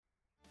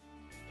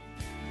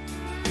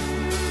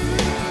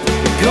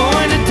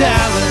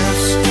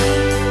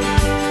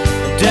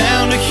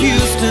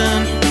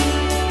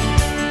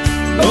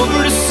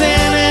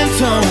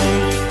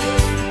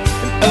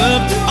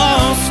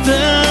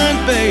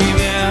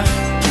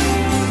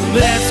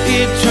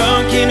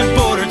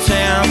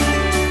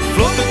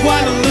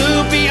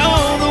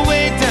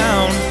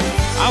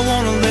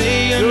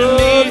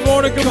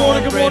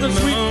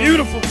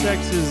Central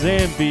Texas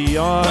and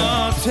beyond.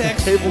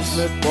 Cable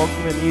Smith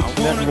welcoming each and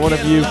every one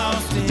of you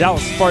to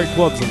Dallas Safari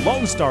Club's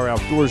Lone Star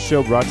Outdoors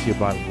Show, brought to you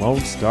by Lone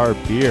Star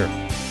Beer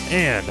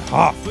and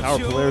Hoff Power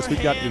Polaris.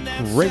 We've got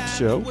a great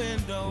show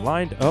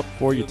lined up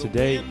for you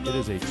today. It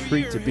is a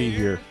treat to be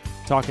here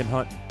talking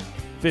hunting,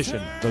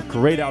 fishing, the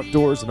great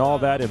outdoors, and all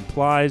that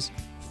implies.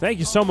 Thank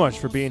you so much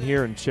for being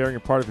here and sharing a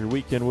part of your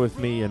weekend with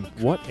me, and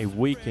what a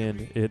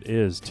weekend it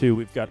is, too.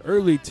 We've got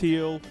early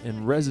teal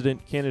and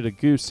resident Canada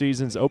goose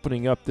seasons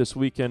opening up this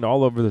weekend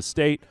all over the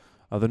state.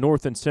 The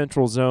north and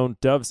central zone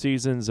dove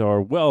seasons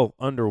are well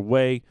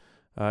underway,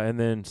 and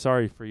then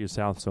sorry for you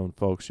south zone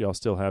folks, y'all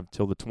still have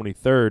till the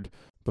 23rd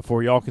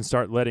before y'all can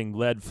start letting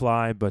lead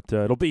fly, but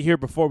it'll be here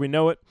before we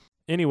know it.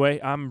 Anyway,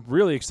 I'm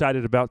really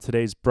excited about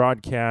today's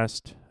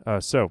broadcast,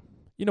 so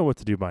you know what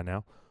to do by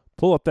now.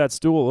 Pull up that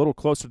stool a little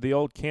closer to the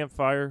old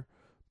campfire.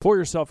 Pour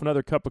yourself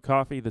another cup of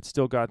coffee that's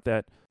still got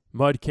that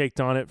mud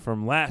caked on it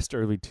from last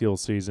early teal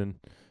season,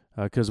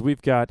 because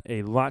we've got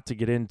a lot to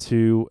get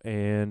into.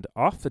 And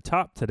off the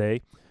top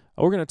today,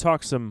 we're going to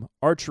talk some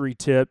archery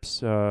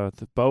tips.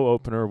 The bow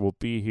opener will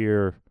be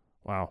here,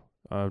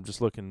 just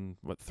looking,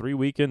 3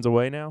 weekends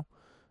away now?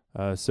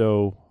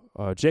 So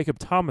Jacob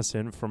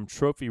Thomason from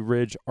Trophy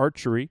Ridge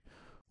Archery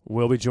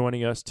will be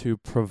joining us to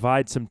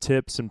provide some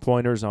tips and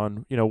pointers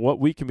on, what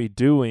we can be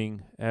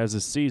doing as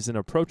the season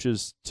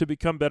approaches to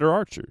become better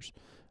archers.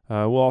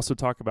 We'll also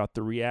talk about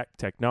the React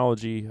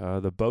technology,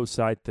 the bow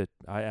sight that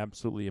I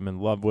absolutely am in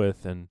love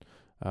with, and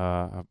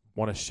I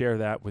want to share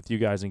that with you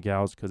guys and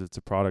gals because it's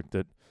a product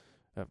that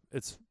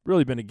it's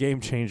really been a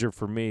game changer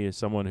for me as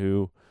someone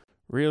who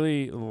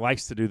really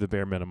likes to do the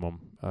bare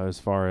minimum as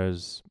far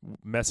as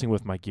messing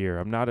with my gear.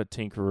 I'm not a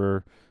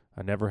tinkerer.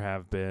 I never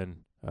have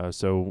been.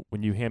 So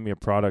when you hand me a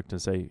product and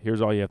say,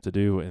 here's all you have to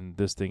do and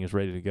this thing is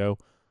ready to go,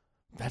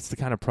 that's the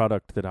kind of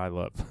product that I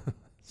love.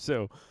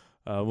 So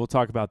we'll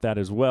talk about that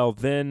as well.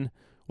 Then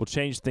we'll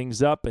change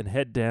things up and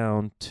head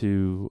down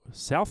to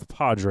South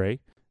Padre.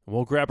 And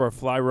we'll grab our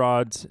fly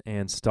rods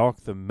and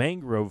stalk the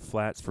mangrove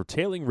flats for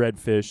tailing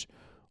redfish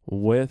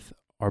with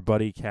our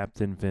buddy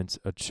Captain Vince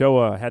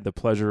Ochoa. I had the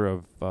pleasure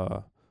of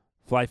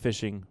fly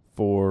fishing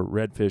for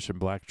redfish and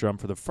black drum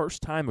for the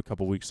first time a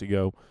couple weeks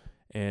ago.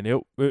 And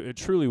it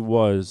truly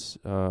was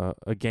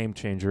a game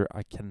changer.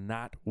 I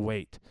cannot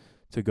wait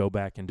to go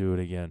back and do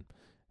it again.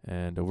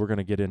 And we're going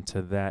to get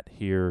into that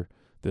here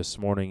this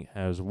morning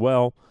as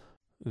well.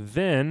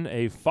 Then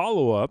a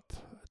follow-up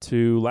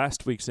to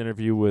last week's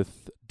interview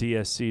with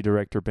DSC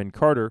Director Ben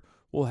Carter.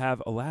 We'll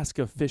have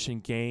Alaska Fish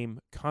and Game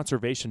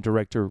Conservation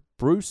Director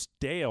Bruce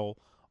Dale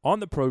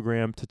on the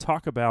program to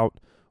talk about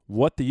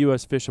what the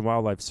U.S. Fish and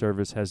Wildlife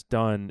Service has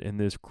done in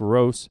this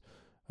gross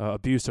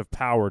abuse of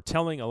power,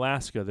 telling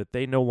Alaska that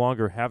they no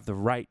longer have the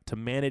right to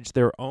manage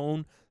their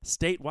own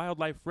state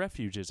wildlife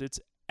refuges.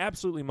 It's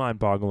absolutely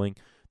mind-boggling.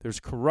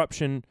 There's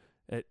corruption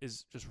that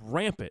is just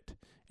rampant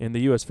in the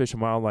U.S. Fish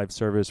and Wildlife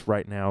Service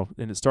right now,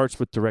 and it starts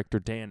with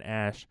Director Dan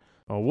Ash.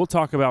 We'll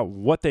talk about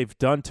what they've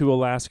done to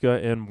Alaska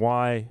and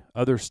why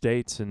other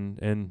states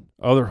and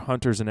other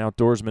hunters and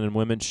outdoorsmen and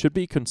women should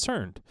be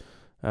concerned.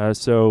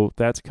 So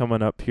that's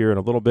coming up here in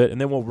a little bit. And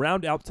then we'll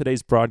round out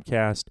today's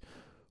broadcast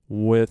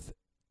with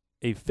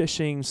a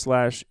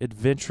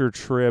fishing/adventure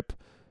trip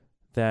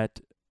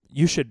that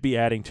you should be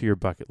adding to your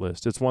bucket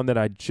list. It's one that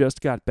I just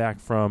got back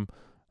from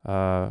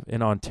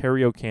in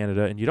Ontario,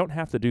 Canada, and you don't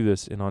have to do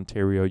this in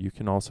Ontario. You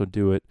can also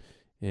do it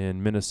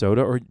in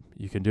Minnesota, or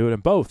you can do it in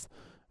both.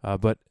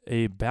 But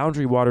a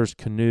Boundary Waters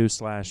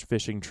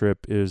canoe/fishing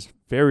trip is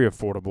very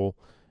affordable,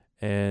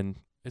 and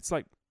it's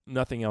like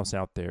nothing else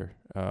out there.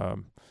 I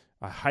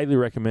highly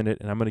recommend it,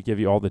 and I'm going to give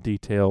you all the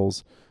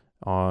details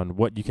on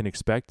what you can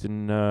expect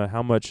and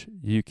how much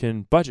you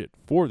can budget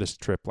for this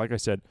trip. Like I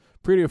said,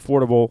 pretty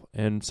affordable,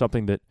 and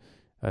something that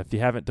if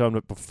you haven't done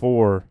it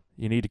before,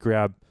 you need to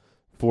grab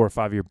 4 or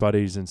 5 of your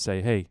buddies and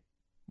say, hey,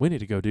 we need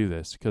to go do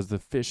this, because the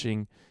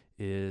fishing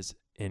is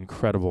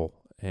incredible.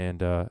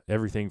 And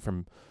everything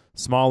from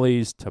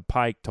smallies to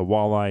pike to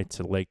walleye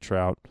to lake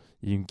trout,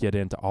 you can get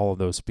into all of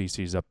those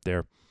species up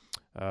there.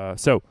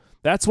 So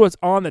that's what's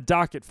on the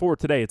docket for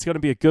today. It's going to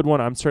be a good one.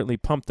 I'm certainly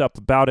pumped up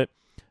about it.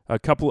 A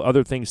couple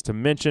other things to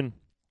mention.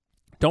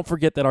 Don't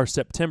forget that our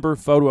September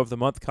Photo of the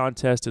Month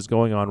contest is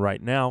going on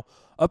right now.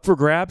 Up for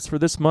grabs for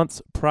this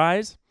month's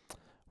prize,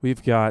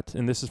 we've got,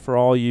 and this is for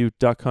all you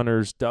duck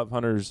hunters, dove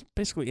hunters,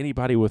 basically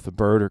anybody with a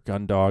bird or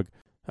gun dog.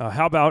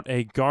 How about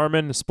a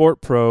Garmin Sport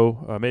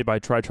Pro made by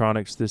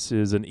Tritronics? This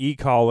is an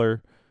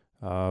e-collar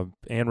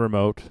and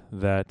remote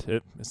that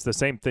it's the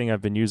same thing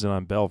I've been using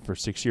on Bell for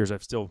 6 years.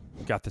 I've still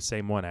got the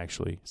same one,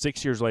 actually.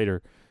 6 years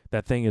later,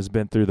 that thing has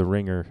been through the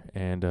ringer,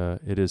 and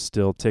it is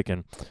still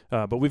ticking.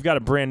 But we've got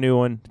a brand new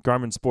one,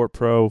 Garmin Sport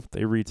Pro.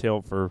 They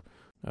retail for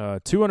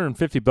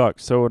 $250,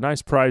 so a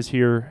nice prize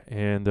here.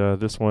 And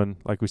this one,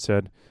 like we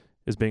said,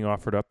 is being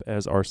offered up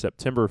as our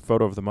September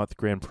Photo of the Month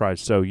grand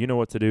prize. So you know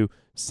what to do.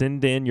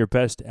 Send in your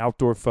best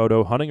outdoor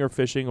photo, hunting or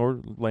fishing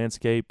or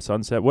landscape,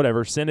 sunset,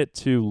 whatever. Send it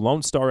to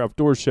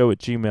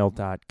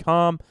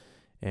LoneStarOutdoorsShow@gmail.com,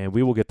 and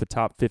we will get the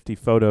top 50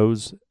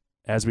 photos,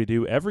 as we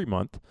do every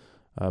month,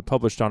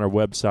 published on our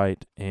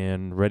website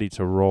and ready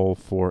to roll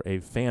for a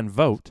fan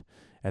vote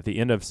at the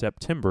end of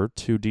September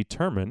to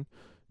determine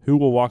who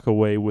will walk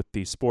away with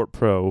the Sport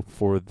Pro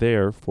for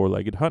their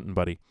four-legged hunting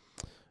buddy.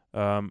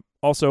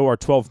 Also, our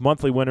 12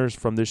 monthly winners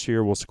from this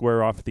year will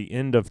square off at the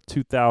end of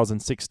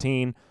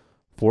 2016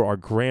 for our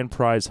grand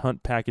prize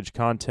hunt package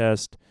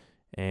contest,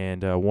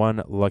 and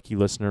one lucky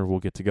listener will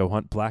get to go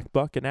hunt black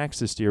buck and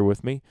axis deer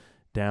with me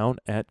down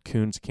at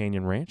Coons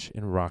Canyon Ranch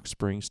in Rock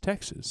Springs,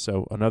 Texas.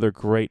 So another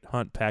great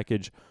hunt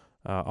package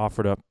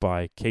offered up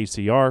by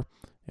KCR,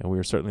 and we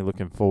are certainly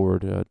looking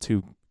forward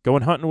to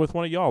going hunting with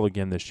one of y'all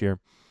again this year.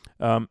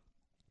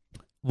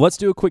 Let's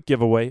do a quick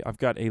giveaway. I've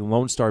got a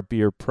Lone Star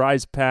Beer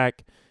prize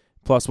pack,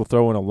 plus we'll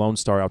throw in a Lone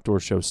Star Outdoor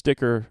Show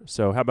sticker.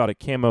 So how about a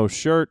camo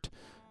shirt,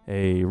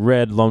 a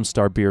red Lone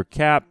Star Beer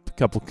cap, a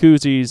couple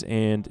koozies,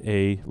 and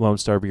a Lone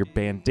Star Beer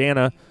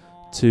bandana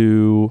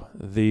to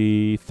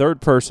the third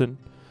person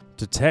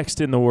to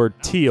text in the word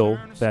teal.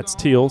 That's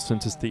teal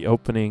since it's the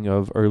opening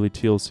of early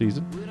teal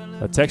season.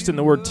 Text in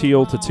the word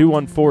teal to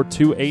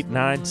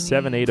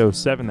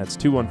 214-289-7807. That's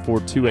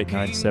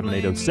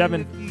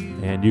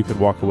 214-289-7807. And you could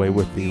walk away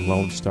with the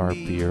Lone Star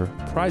Beer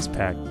prize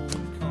pack.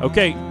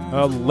 Okay,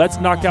 let's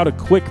knock out a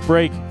quick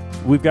break.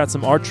 We've got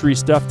some archery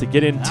stuff to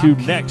get into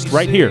next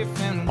right here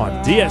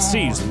on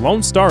DSC's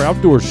Lone Star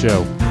Outdoor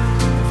Show.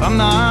 If I'm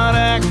not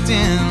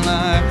acting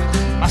like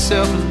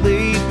myself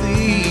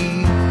lately,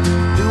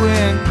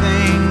 doing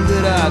things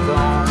that I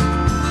don't.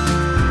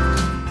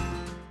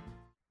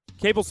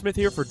 Cable Smith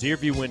here for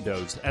Deerview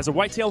Windows. As a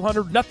whitetail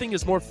hunter, nothing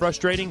is more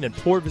frustrating than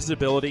poor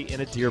visibility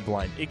in a deer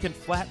blind. It can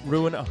flat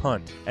ruin a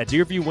hunt. At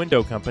Deerview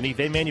Window Company,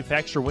 they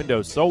manufacture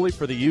windows solely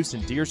for the use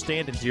in deer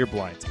stand and deer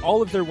blinds.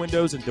 All of their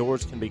windows and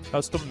doors can be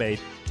custom made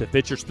to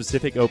fit your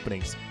specific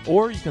openings.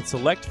 Or you can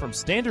select from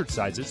standard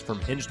sizes, from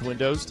hinged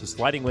windows to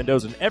sliding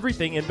windows and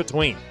everything in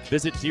between.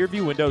 Visit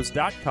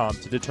DeerviewWindows.com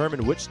to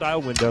determine which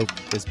style window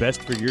is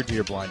best for your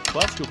deer blind.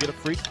 Plus, you'll get a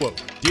free quote.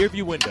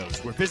 Deerview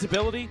Windows, where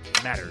visibility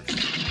matters.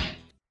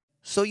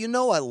 So you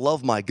know I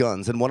love my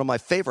guns, and one of my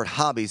favorite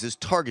hobbies is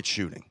target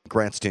shooting.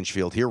 Grant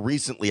Stinchfield here.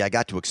 Recently, I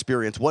got to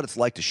experience what it's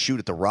like to shoot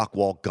at the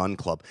Rockwall Gun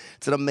Club.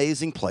 It's an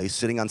amazing place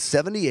sitting on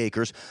 70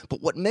 acres,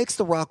 but what makes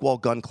the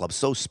Rockwall Gun Club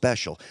so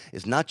special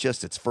is not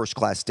just its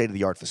first-class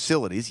state-of-the-art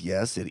facilities.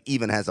 Yes, it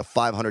even has a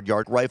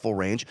 500-yard rifle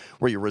range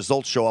where your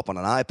results show up on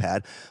an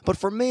iPad, but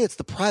for me, it's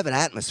the private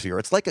atmosphere.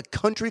 It's like a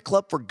country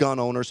club for gun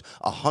owners,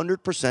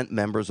 100%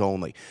 members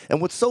only.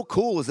 And what's so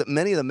cool is that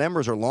many of the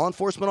members are law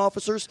enforcement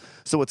officers,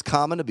 so it's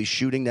common to be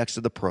shooting next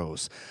to the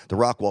pros. The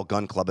Rockwall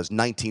Gun Club has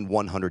 19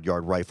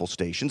 100-yard rifle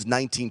stations,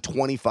 19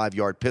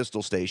 25-yard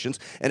pistol stations,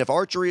 and if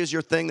archery is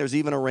your thing, there's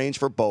even a range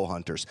for bow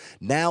hunters.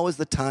 Now is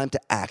the time to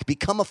act.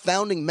 Become a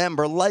founding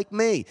member like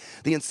me.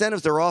 The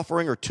incentives they're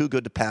offering are too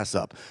good to pass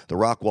up. The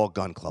Rockwall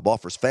Gun Club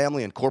offers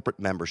family and corporate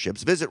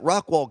memberships. Visit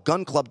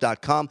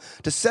rockwallgunclub.com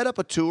to set up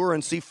a tour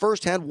and see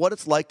firsthand what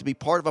it's like to be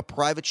part of a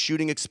private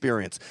shooting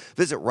experience.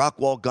 Visit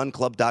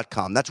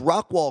rockwallgunclub.com. That's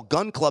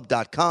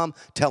rockwallgunclub.com.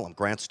 Tell them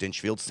Grant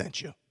Stinchfield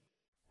sent you.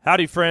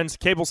 Howdy, friends.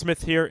 Cable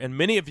Smith here, and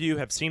many of you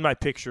have seen my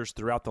pictures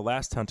throughout the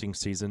last hunting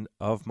season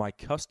of my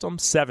custom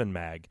 7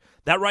 mag.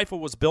 That rifle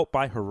was built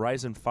by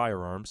Horizon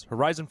Firearms.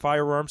 Horizon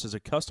Firearms is a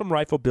custom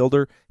rifle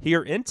builder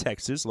here in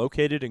Texas,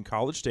 located in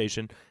College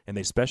Station, and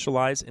they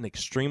specialize in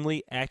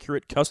extremely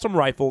accurate custom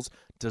rifles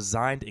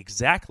designed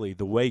exactly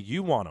the way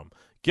you want them.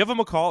 Give them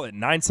a call at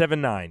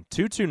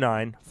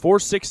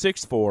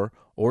 979-229-4664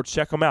 or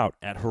check them out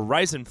at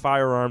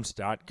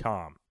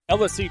horizonfirearms.com.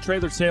 LSC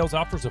Trailer Sales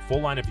offers a full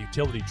line of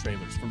utility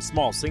trailers, from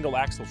small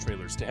single-axle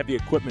trailers to heavy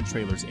equipment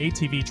trailers,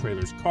 ATV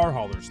trailers, car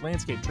haulers,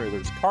 landscape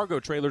trailers, cargo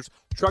trailers,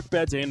 truck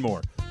beds, and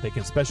more. They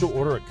can special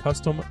order a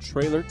custom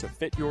trailer to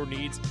fit your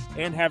needs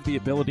and have the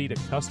ability to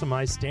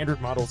customize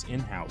standard models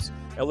in-house.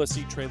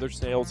 LSC Trailer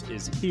Sales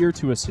is here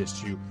to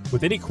assist you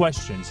with any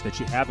questions that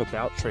you have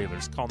about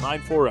trailers. Call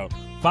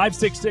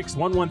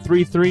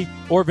 940-566-1133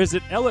 or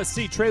visit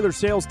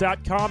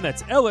lsctrailersales.com.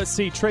 That's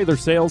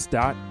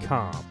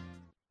lsctrailersales.com.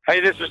 Hey,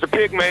 this is the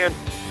Pig Man.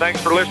 Thanks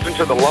for listening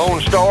to the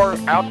Lone Star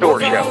Outdoor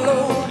Show.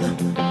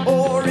 Alone,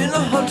 or in a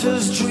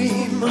hunter's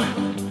dream,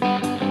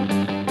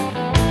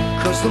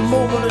 'cause the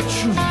moment of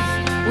truth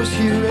was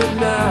here and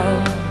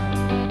now.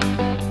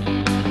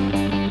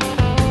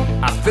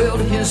 I felt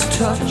his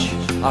touch,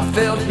 I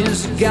felt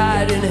his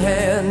guiding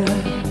hand.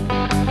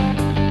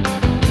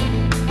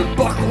 The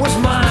buck was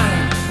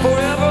mine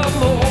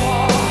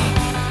forevermore,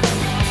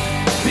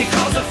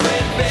 because of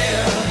Fred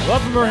Bear.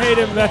 Love him or hate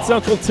him, that's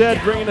Uncle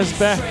Ted bringing us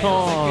back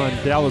on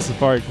Dallas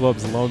Safari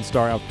Club's Lone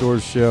Star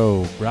Outdoors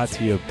Show, brought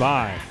to you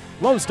by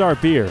Lone Star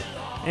Beer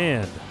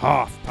and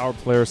Hoff Power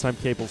Players. I'm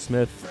Cable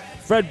Smith.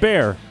 Fred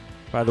Bear,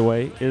 by the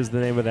way, is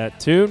the name of that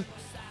tune.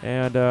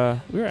 And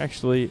we're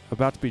actually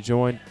about to be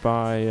joined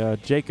by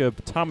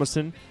Jacob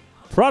Thomason,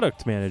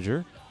 product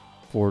manager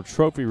for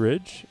Trophy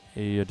Ridge,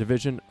 a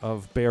division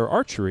of Bear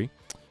Archery.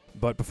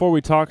 But before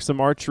we talk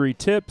some archery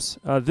tips,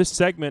 this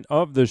segment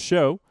of the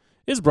show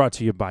is brought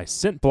to you by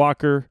Scent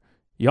Blocker.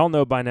 Y'all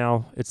know by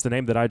now it's the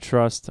name that I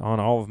trust on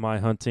all of my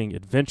hunting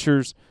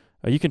adventures.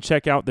 You can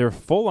check out their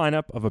full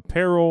lineup of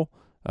apparel,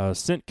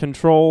 scent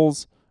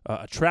controls,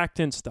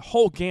 attractants, the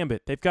whole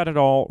gambit. They've got it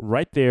all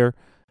right there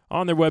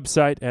on their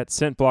website at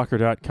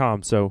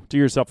scentblocker.com. So do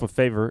yourself a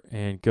favor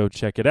and go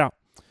check it out.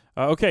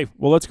 Okay,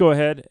 well, let's go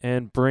ahead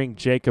and bring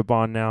Jacob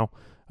on now.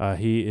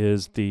 He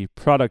is the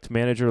product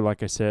manager,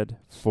 like I said,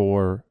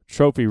 for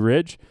Trophy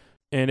Ridge.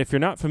 And if you're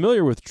not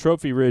familiar with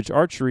Trophy Ridge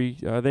Archery,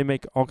 they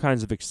make all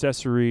kinds of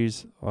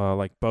accessories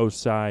like bow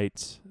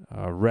sights,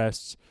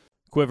 rests,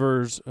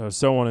 quivers,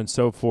 so on and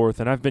so forth.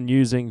 And I've been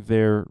using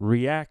their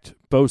React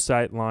bow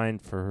sight line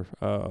for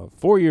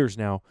 4 years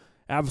now.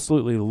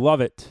 Absolutely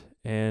love it.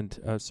 And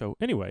so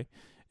anyway,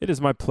 it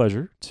is my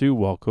pleasure to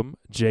welcome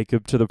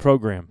Jacob to the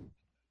program.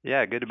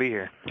 Yeah, good to be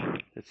here.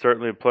 It's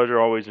certainly a pleasure.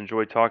 I always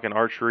enjoy talking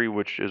archery,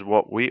 which is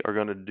what we are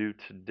going to do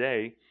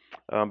today.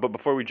 But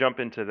before we jump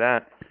into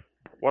that,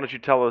 why don't you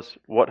tell us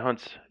what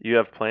hunts you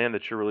have planned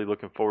that you're really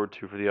looking forward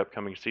to for the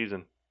upcoming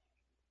season?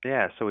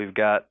 Yeah, so we've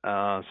got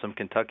some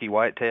Kentucky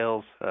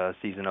whitetails.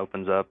 Season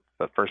opens up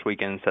the first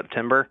weekend in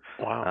September.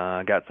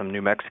 Wow. Got some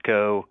New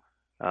Mexico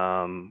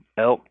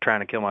elk,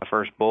 trying to kill my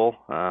first bull.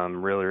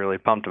 Really, really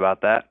pumped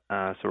about that.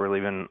 So we're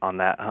leaving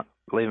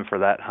for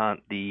that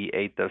hunt the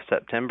 8th of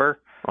September.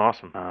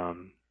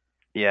 Awesome.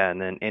 Yeah, and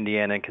then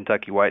Indiana and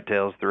Kentucky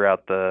whitetails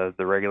throughout the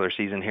regular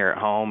season here at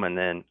home, and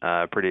then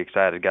pretty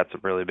excited. Got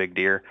some really big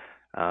deer,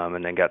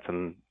 and then got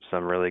some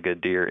really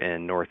good deer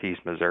in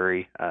northeast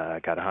Missouri.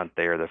 Got a hunt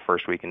there the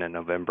first weekend in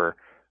November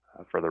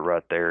for the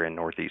rut there in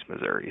northeast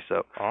Missouri.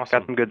 So awesome.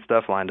 Got some good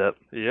stuff lined up.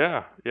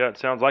 Yeah, it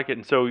sounds like it.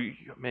 And so,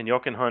 man, y'all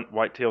can hunt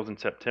whitetails in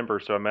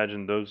September. So I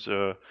imagine those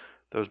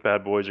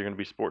bad boys are going to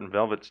be sporting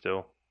velvet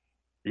still.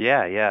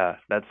 Yeah.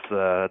 That's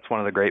one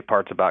of the great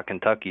parts about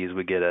Kentucky is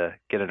we get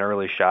an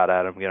early shot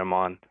at them, get them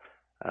on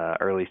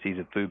early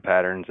season food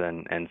patterns,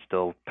 and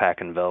still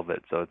packing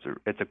velvet. So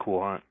it's a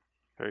cool hunt.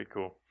 Very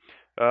cool.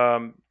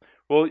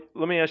 Well,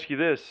 let me ask you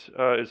this: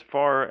 as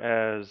far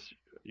as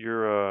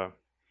your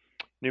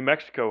New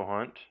Mexico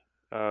hunt,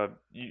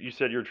 you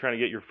said you were trying to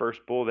get your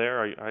first bull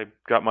there. I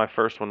got my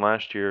first one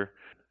last year.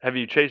 Have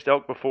you chased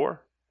elk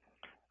before?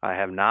 I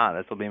have not.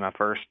 This will be my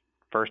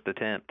first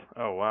attempt.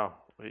 Oh wow.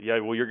 Yeah,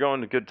 well, you're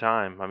going a good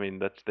time. I mean,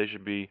 they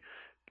should be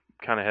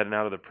kind of heading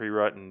out of the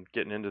pre-rut and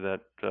getting into that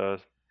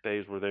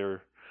phase where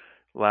they're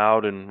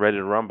loud and ready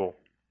to rumble.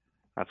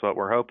 That's what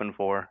we're hoping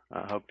for.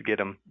 Hope to get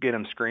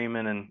them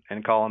screaming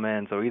and call them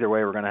in. So either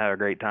way, we're going to have a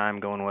great time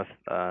going with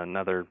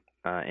another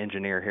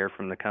engineer here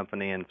from the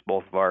company, and it's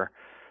both of our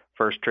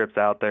first trips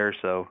out there.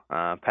 So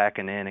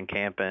packing in and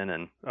camping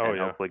and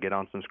hopefully get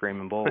on some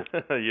screaming bulls.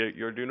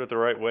 You're doing it the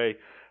right way.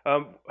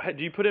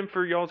 Do you put in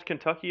for y'all's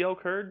Kentucky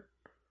elk herd?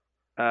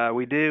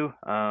 We do.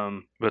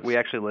 We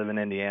actually live in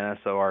Indiana,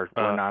 so we're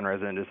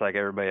non-resident just like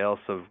everybody else,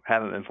 so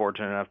haven't been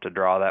fortunate enough to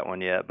draw that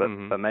one yet, but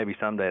maybe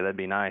someday that'd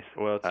be nice.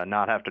 Well,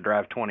 not have to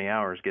drive 20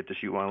 hours, get to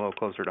shoot one a little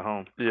closer to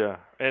home. Yeah,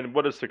 and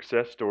what a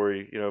success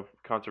story,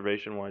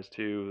 conservation-wise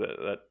too,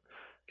 that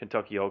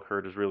Kentucky elk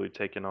herd has really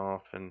taken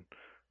off, and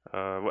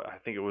I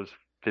think it was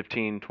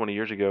 15, 20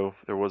 years ago,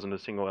 there wasn't a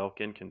single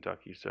elk in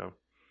Kentucky, so...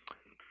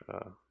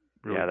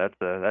 really. Yeah,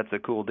 that's a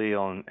cool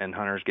deal, and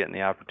hunters getting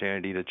the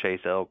opportunity to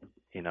chase elk,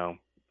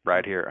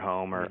 right here at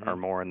home or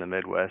more in the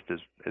Midwest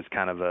is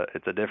kind of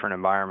it's a different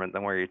environment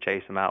than where you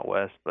chase them out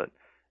west, but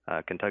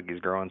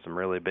Kentucky's growing some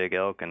really big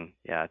elk, and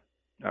yeah,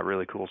 a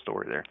really cool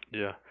story there.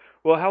 Yeah.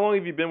 Well, how long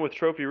have you been with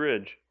Trophy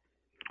Ridge?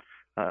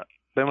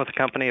 Been with the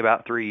company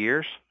about 3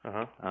 years.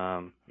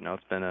 Uh-huh.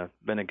 It's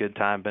been a good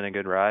time, been a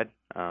good ride.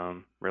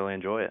 Really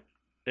enjoy it.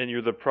 And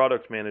you're the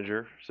product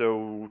manager,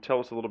 so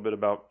tell us a little bit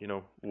about,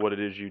 what it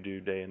is you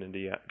do day in and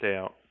day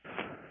out.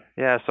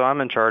 Yeah, so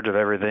I'm in charge of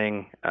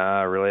everything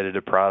related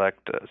to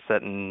product,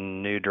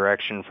 setting new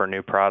direction for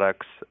new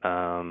products,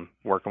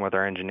 working with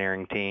our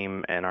engineering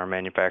team and our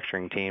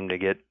manufacturing team to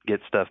get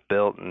stuff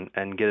built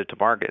and get it to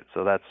market.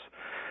 So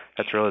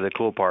that's really the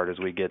cool part is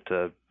we get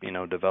to,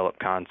 develop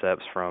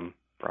concepts from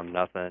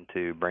nothing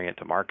to bring it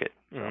to market.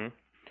 So. Mm-hmm.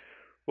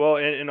 Well,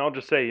 and I'll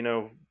just say,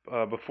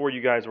 before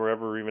you guys were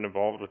ever even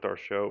involved with our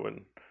show,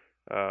 and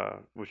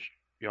which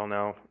y'all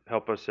now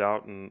help us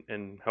out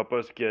and help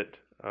us get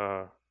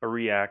a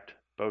React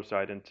bow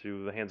sight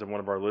into the hands of one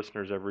of our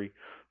listeners every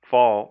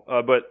fall.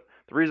 But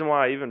the reason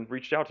why I even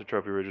reached out to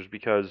Trophy Ridge is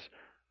because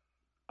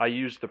I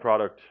used the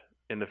product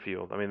in the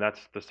field. I mean, that's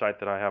the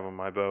sight that I have on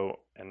my bow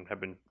and have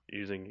been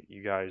using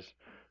you guys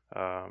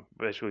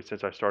basically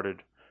since I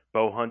started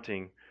bow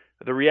hunting.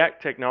 The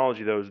React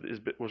technology, though,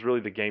 was really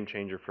the game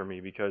changer for me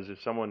because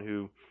as someone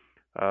who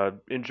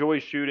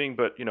enjoys shooting,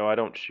 but, I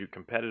don't shoot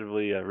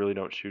competitively. I really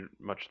don't shoot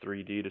much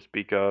 3D to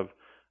speak of.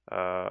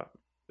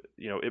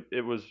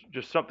 It was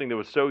just something that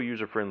was so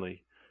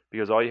user-friendly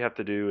because all you have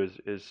to do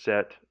is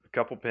set a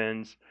couple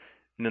pins,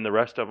 and then the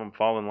rest of them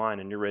fall in line,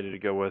 and you're ready to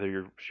go whether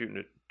you're shooting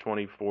at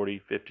 20,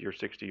 40, 50, or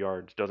 60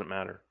 yards. Doesn't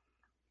matter.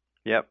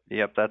 Yep.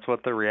 That's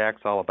what the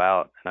React's all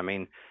about. And I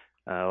mean,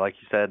 like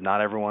you said,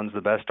 not everyone's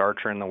the best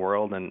archer in the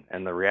world,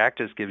 and the React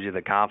just gives you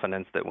the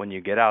confidence that when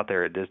you get out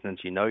there at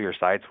distance, your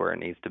sight's where it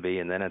needs to be,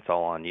 and then it's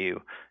all on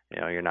you.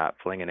 you're not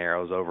flinging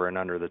arrows over and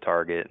under the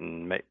target,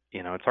 and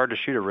it's hard to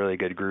shoot a really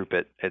good group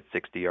at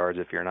 60 yards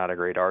if you're not a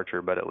great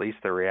archer, but at least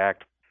the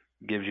React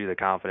gives you the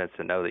confidence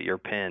to know that your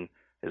pin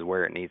is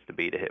where it needs to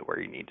be to hit where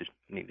you need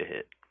to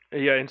hit.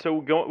 Yeah, and so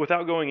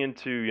without going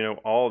into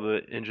all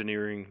the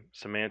engineering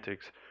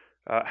semantics,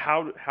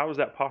 how is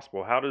that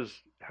possible? How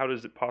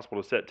is it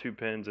possible to set 2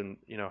 pins and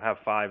have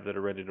 5 that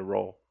are ready to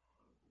roll?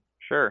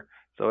 Sure.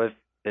 So if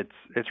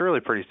it's really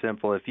pretty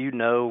simple. If you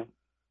know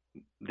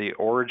the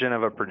origin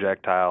of a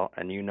projectile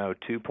and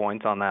 2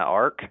 points on that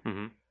arc,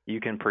 you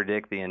can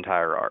predict the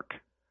entire arc.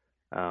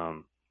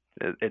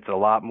 It's a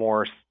lot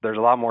more. There's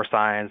a lot more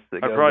science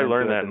that goes into it. I probably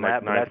learned that in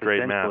like 9th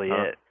grade math.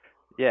 Huh?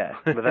 Yeah,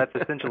 but that's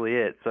essentially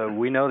it. So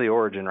we know the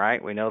origin,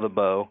 right? We know the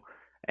bow,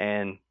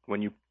 and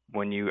when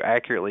you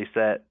accurately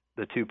set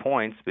the 2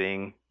 points,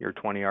 being your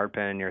 20-yard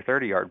pin and your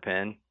 30-yard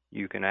pin,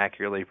 you can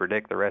accurately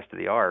predict the rest of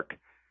the arc,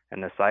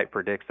 and the sight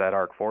predicts that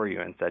arc for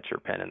you and sets your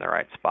pin in the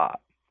right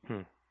spot.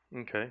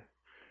 Okay.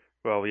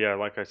 Well, yeah,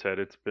 like I said,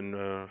 it's been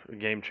a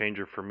game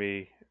changer for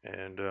me,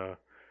 and I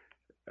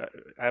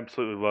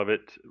absolutely love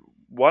it.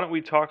 Why don't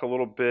we talk a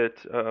little bit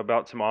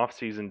about some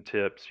off-season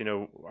tips?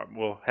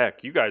 Well,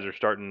 heck, you guys are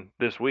starting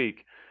this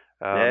week.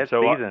 Yeah, it's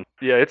season.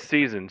 It's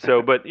season.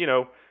 So, but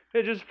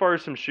just as far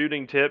as some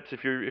shooting tips,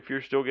 if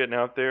you're still getting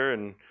out there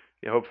and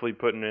hopefully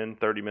putting in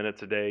 30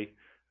 minutes a day,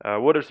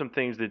 what are some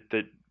things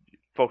that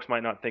folks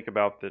might not think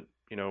about that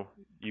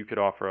you could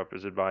offer up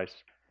as advice?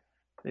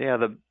 Yeah,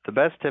 the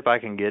best tip I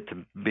can get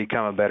to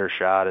become a better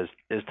shot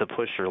is to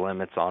push your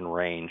limits on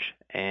range.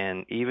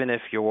 And even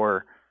if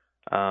you're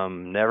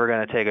never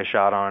going to take a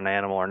shot on an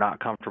animal or not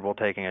comfortable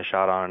taking a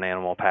shot on an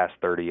animal past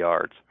 30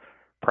 yards,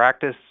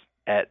 practice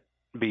at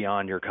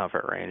beyond your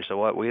comfort range. So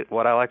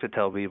what I like to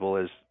tell people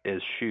is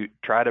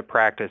try to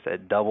practice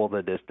at double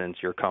the distance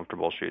you're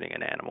comfortable shooting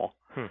an animal.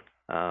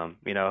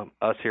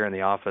 Us here in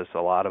the office,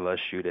 a lot of us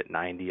shoot at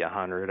 90,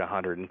 100,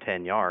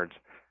 110 yards.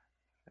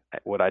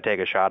 Would I take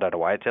a shot at a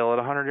whitetail at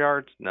 100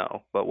 yards?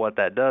 No. But what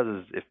that does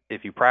is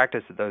if you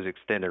practice at those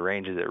extended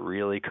ranges, it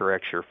really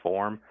corrects your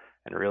form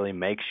and really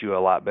makes you a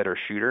lot better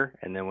shooter.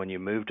 And then when you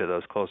move to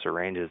those closer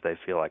ranges, they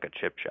feel like a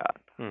chip shot.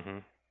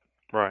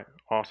 Right.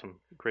 Awesome.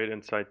 Great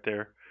insight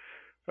there.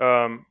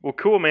 Well,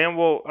 cool, man.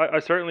 Well, I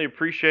certainly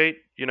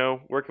appreciate,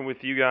 working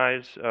with you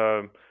guys.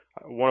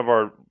 One of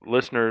our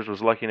listeners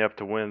was lucky enough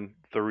to win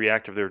the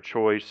React of their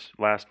choice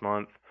last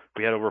month.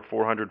 We had over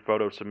 400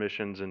 photo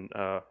submissions and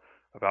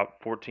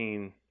about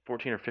 14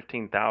 or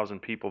 15,000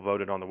 people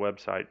voted on the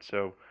website.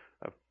 So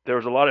there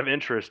was a lot of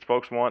interest.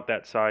 Folks want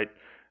that site,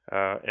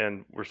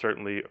 and we're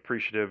certainly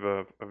appreciative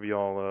of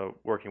y'all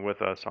working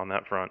with us on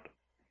that front.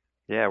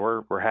 Yeah,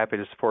 we're happy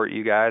to support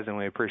you guys, and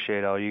we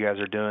appreciate all you guys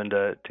are doing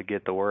to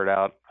get the word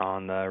out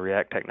on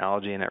React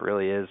technology. And it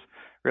really is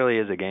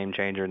a game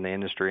changer in the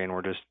industry, and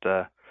we're just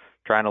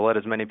trying to let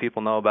as many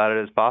people know about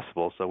it as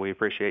possible. So we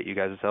appreciate you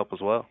guys' help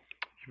as well.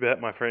 You bet,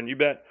 my friend. You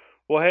bet.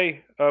 Well,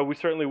 hey, we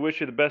certainly wish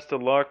you the best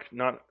of luck,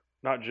 not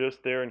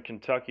just there in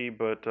Kentucky,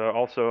 but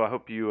also I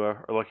hope you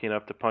are lucky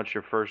enough to punch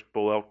your first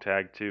bull elk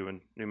tag, too,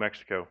 in New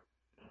Mexico.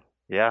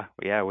 Yeah,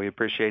 we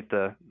appreciate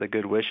the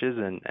good wishes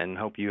and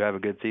hope you have a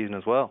good season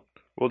as well.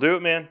 We'll do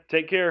it, man.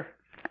 Take care.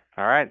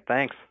 All right,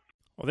 thanks.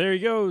 Well, there he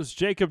goes,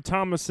 Jacob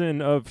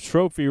Thomason of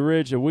Trophy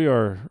Ridge, and we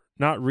are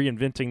not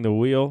reinventing the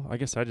wheel. I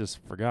guess I just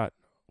forgot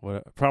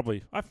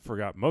I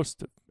forgot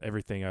most of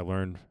everything I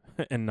learned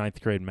in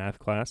 9th grade math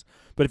class.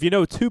 But if you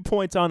know 2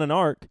 points on an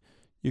arc,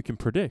 you can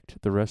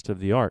predict the rest of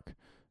the arc.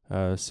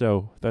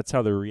 So that's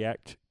how the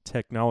React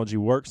technology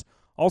works.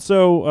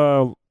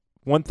 Also,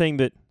 one thing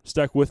that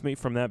stuck with me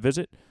from that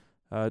visit,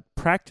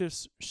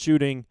 practice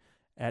shooting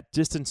at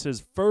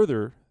distances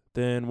further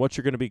than what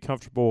you're going to be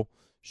comfortable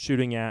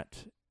shooting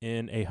at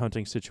in a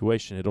hunting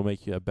situation. It'll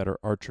make you a better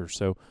archer.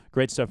 So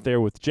great stuff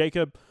there with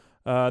Jacob.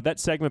 That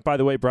segment, by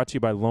the way, brought to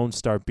you by Lone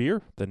Star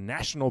Beer, the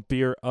national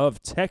beer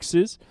of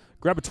Texas.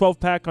 Grab a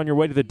 12-pack on your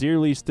way to the deer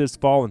lease this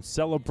fall and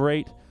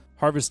celebrate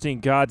harvesting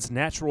God's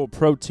natural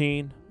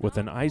protein with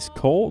an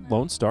ice-cold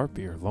Lone Star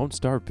Beer. Lone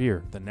Star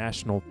Beer, the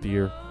national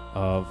beer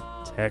of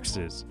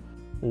Texas.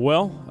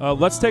 Well,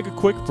 let's take a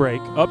quick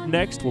break. Up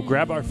next, we'll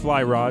grab our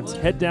fly rods,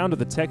 head down to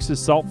the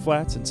Texas Salt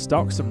Flats, and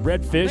stalk some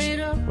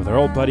redfish with our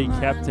old buddy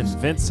Captain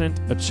Vincent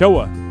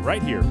Ochoa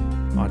right here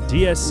on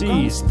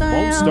DSC's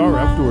Lone Star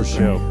Outdoor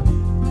Show.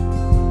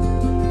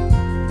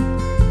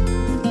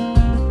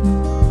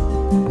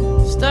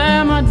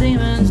 Stare my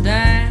demons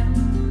down.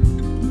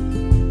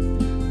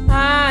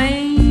 I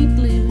ain't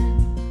living.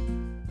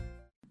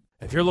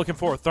 If you're looking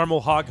for a thermal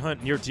hog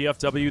hunt near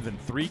DFW, then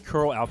 3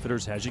 Curl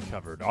Outfitters has you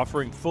covered.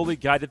 Offering fully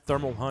guided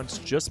thermal hunts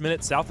just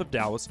minutes south of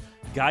Dallas,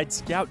 guides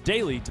scout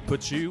daily to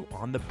put you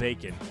on the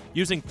bacon.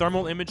 Using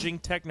thermal imaging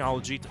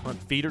technology to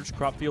hunt feeders,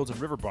 crop fields, and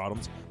river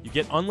bottoms, you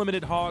get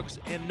unlimited hogs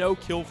and no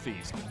kill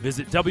fees.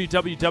 Visit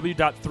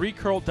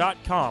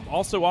www.3curl.com.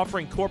 Also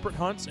offering corporate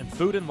hunts and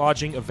food and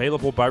lodging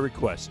available by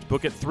request.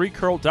 Book at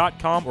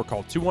 3curl.com or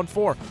call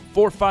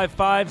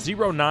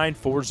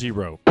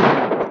 214-455-0940.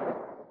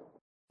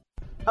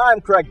 Hi,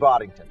 I'm Craig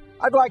Boddington.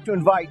 I'd like to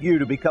invite you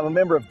to become a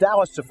member of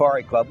Dallas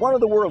Safari Club, one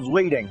of the world's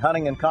leading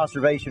hunting and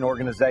conservation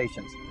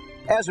organizations.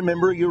 As a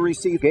member, you'll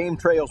receive Game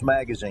Trails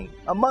magazine,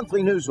 a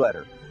monthly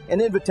newsletter,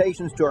 and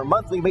invitations to our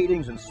monthly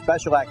meetings and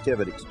special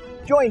activities.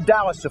 Join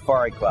Dallas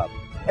Safari Club,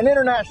 an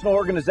international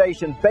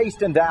organization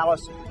based in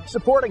Dallas,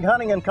 supporting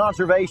hunting and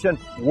conservation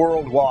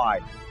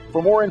worldwide.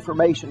 For more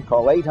information,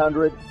 call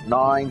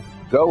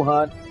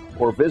 800-9-GO-HUNT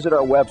or visit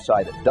our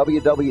website at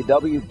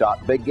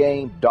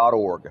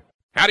www.biggame.org.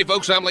 Howdy,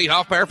 folks. I'm Lee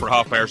Hoffpauir for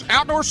Hoffpaur's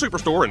Outdoor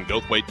Superstore in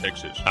Goldthwaite,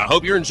 Texas. I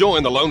hope you're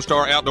enjoying the Lone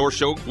Star Outdoor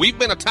Show. We've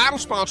been a title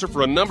sponsor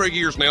for a number of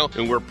years now,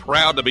 and we're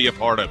proud to be a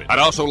part of it. I'd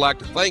also like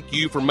to thank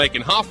you for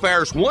making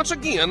Hoffpaur's once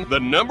again the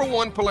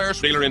 #1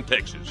 Polaris dealer in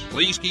Texas.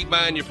 Please keep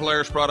buying your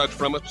Polaris products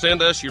from us.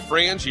 Send us your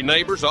friends, your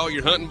neighbors, all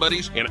your hunting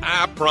buddies, and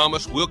I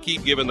promise we'll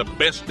keep giving the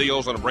best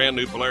deals on a brand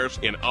new Polaris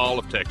in all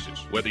of Texas.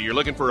 Whether you're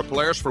looking for a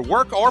Polaris for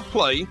work or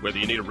play, whether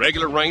you need a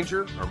regular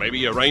Ranger or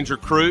maybe a Ranger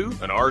Crew,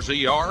 an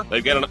RZR,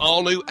 they've got an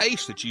all-new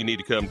Ace that you need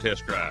to come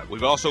test drive.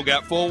 We've also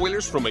got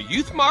four-wheelers from a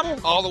youth model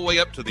all the way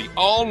up to the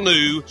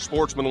all-new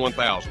Sportsman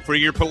 1000. For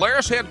your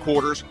Polaris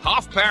headquarters,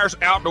 Hoffpaur's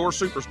Outdoor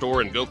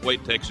Superstore in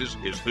Goldthwaite, Texas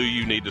is who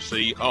you need to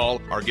see.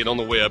 Call or get on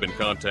the web and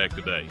contact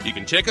today. You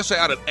can check us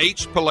out at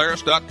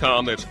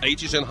hpolaris.com. That's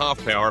H is in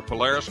Hoffpauir,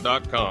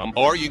 Polaris.com.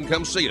 Or you can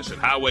come see us at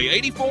Highway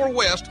 84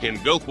 West in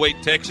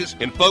Goldthwaite, Texas.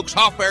 And folks,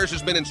 Hoffpaur's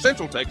has been in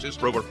Central Texas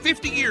for over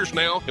 50 years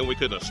now, and we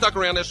couldn't have stuck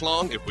around this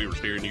long if we were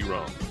steering you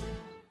wrong.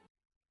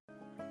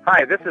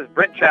 Hi, this is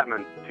Brent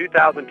Chapman,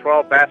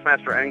 2012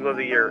 Bassmaster Angler of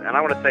the Year, and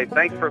I want to say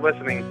thanks for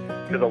listening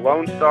to the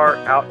Lone Star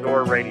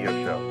Outdoor Radio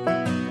Show.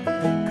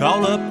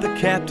 Call up the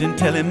captain,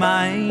 tell him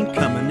I ain't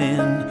coming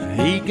in.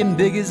 He can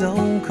dig his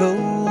own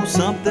coal,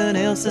 something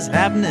else is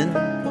happening.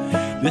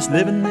 This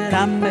living that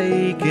I'm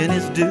making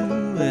is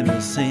doing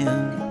a sin.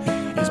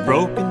 It's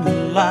broken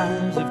the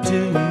lives of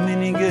too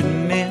many good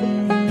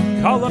men.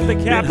 Call up the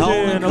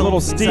captain, a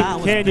little Steep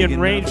Canyon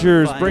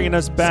Rangers bringing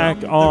us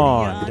back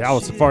on the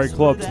Dallas Safari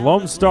Club's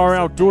Lone Star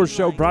Outdoor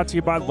Show, brought to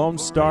you by Lone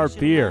Star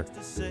Beer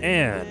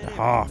and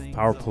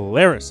Hoffpauir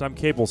Polaris. I'm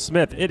Cable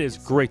Smith. It is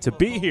great to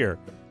be here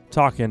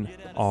talking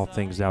all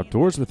things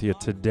outdoors with you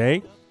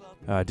today.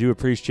 I do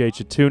appreciate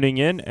you tuning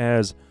in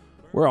as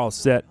we're all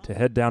set to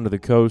head down to the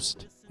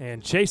coast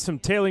and chase some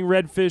tailing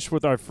redfish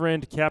with our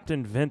friend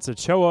Captain Vince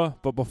Ochoa.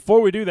 But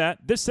before we do that,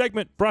 this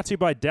segment brought to you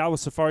by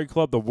Dallas Safari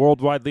Club, the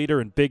worldwide leader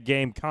in big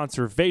game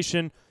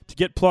conservation. To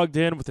get plugged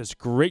in with this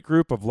great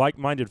group of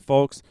like-minded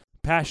folks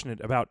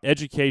passionate about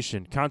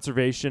education,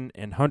 conservation,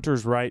 and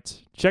hunters'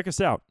 rights, check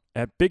us out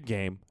at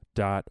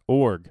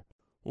biggame.org.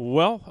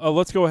 Well,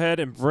 let's go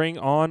ahead and bring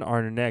on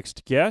our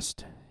next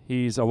guest.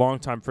 He's a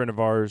longtime friend of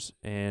ours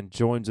and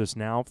joins us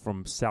now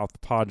from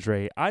South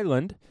Padre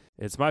Island.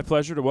 It's my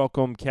pleasure to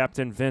welcome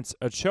Captain Vince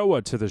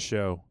Ochoa to the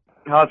show.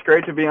 Oh, it's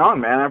great to be on,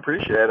 man. I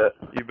appreciate it.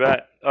 You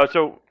bet.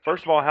 So,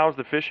 first of all, how's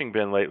the fishing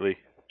been lately?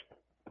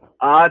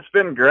 It's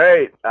been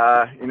great.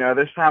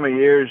 This time of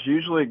year is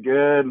usually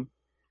good,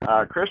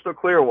 crystal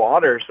clear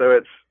water, so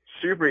it's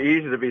super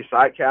easy to be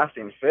sight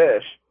casting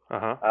fish.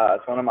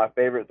 It's one of my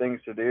favorite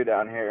things to do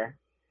down here.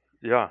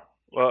 Yeah.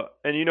 Well,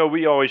 and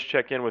we always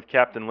check in with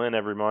Captain Lynn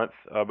every month,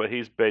 but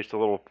he's based a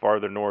little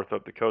farther north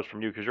up the coast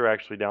from you because you're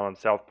actually down in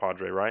South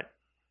Padre, right?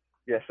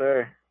 Yes,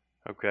 sir.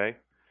 Okay.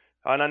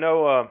 And I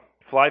know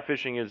fly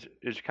fishing is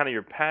kind of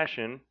your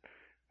passion,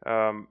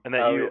 and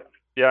that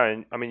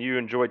you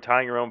enjoy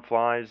tying your own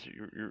flies.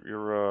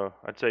 You're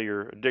I'd say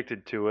you're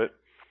addicted to it.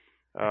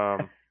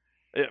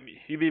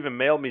 You've even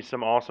mailed me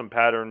some awesome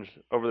patterns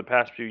over the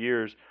past few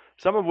years,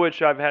 some of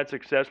which I've had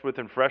success with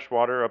in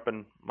freshwater up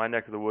in my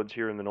neck of the woods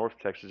here in the North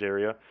Texas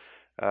area,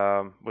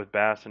 with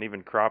bass and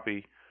even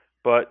crappie.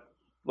 But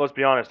let's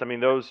be honest,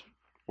 those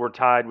were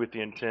tied with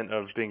the intent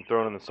of being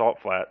thrown in the salt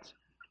flats.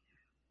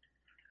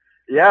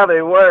 Yeah,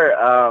 they were.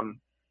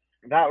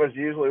 That was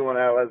usually when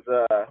I was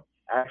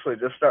actually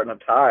just starting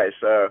to tie.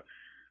 So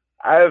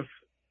I've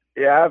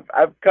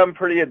come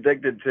pretty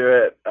addicted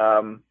to it.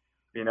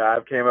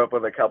 I've came up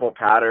with a couple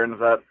patterns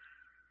that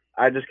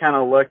I just kind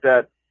of looked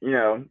at,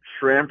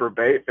 shrimp or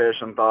bait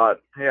fish and thought,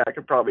 hey, I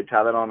could probably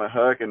tie that on a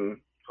hook and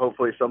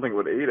hopefully something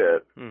would eat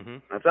it. Mm-hmm.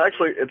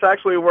 It's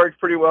actually worked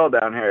pretty well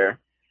down here.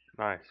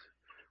 Nice.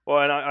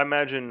 Well, and I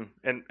imagine,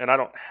 and I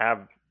don't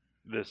have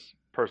this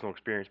personal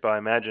experience, but I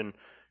imagine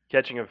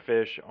catching a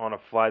fish on a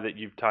fly that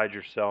you've tied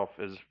yourself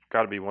has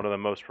got to be one of the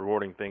most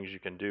rewarding things you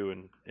can do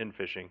in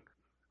fishing.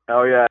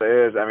 Oh, yeah, it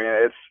is.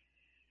 It's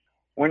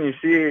when you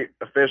see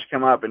a fish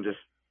come up and just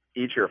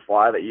eat your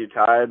fly that you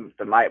tied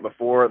the night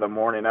before, the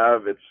morning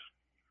of, it's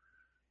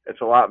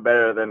a lot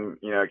better than,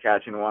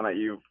 catching one that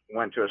you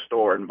went to a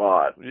store and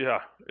bought.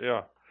 Yeah.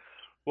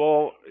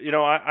 Well,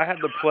 I had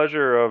the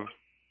pleasure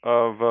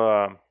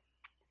of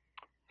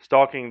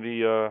stalking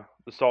the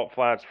salt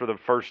flats for the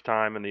first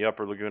time in the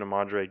upper Laguna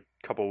Madre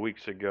a couple of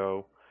weeks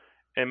ago.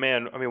 And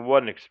man,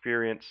 what an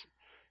experience.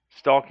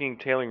 Stalking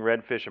tailing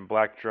redfish and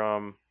black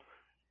drum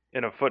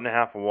in 1.5 feet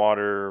of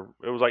water.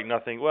 It was like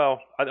nothing. Well,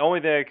 the only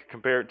thing I could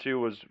compare it to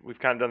was we've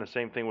kind of done the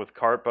same thing with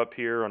carp up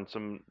here on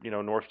some,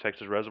 North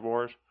Texas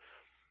reservoirs.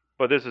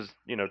 but this is,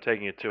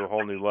 taking it to a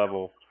whole new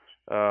level.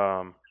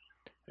 My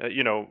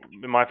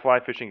fly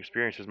fishing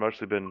experience has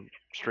mostly been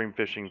stream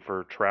fishing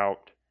for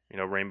trout,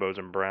 rainbows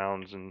and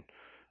browns, and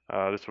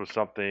this was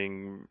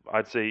something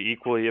I'd say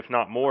equally, if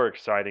not more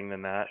exciting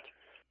than that.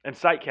 And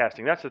sight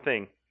casting, that's the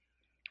thing.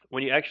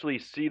 When you actually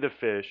see the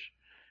fish,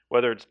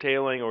 whether it's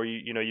tailing or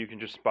you can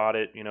just spot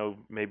it,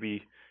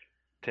 maybe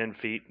 10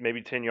 feet,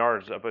 maybe 10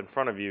 yards up in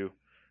front of you,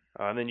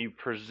 and then you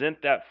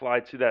present that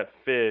fly to that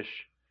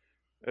fish.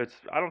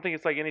 I don't think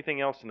it's like anything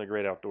else in the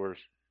great outdoors.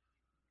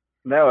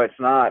 No, it's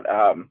not.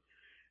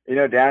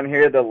 Down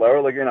here, the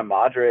Lower Laguna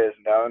Madre is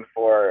known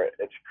for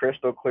its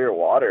crystal clear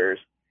waters.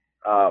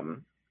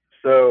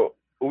 So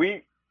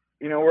we're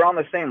on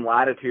the same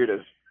latitude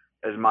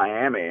as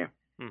Miami,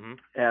 mm-hmm.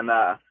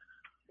 and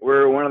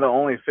we're one of the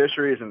only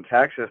fisheries in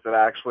Texas that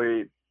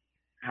actually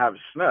have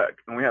snook,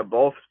 and we have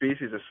both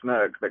species of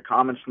snook, the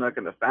common snook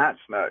and the fat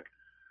snook.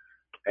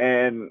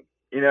 And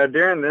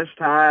during this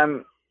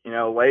time,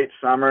 late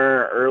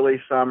summer,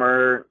 early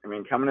summer,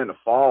 coming into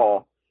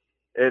fall,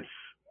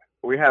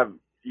 we have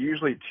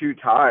usually two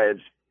tides,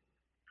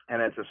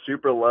 and it's a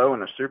super low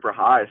and a super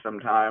high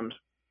sometimes.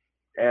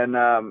 And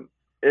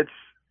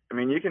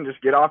you can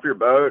just get off your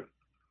boat,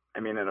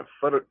 in a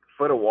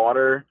foot of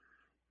water.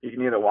 You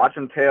can either watch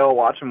them tail,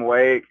 watch them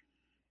wake.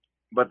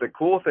 But the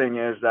cool thing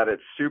is that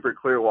it's super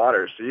clear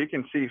water, so you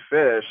can see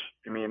fish,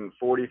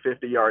 40,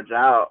 50 yards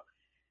out,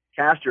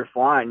 cast your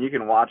fly, and you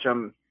can watch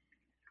them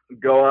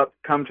go up,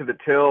 come to the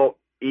till,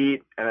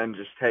 eat, and then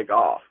just take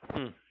off.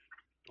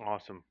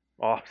 Awesome.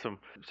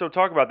 So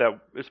talk about that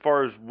as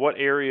far as what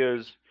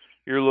areas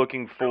you're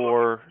looking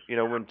for,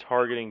 when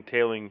targeting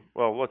tailing,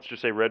 well, let's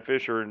just say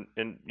redfish or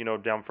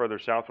down further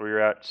south where you're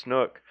at,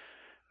 snook.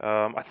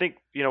 I think,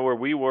 where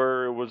we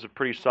were, it was a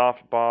pretty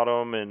soft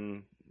bottom,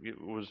 and it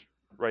was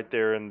right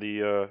there in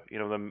the,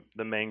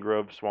 the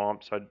mangrove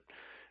swamps.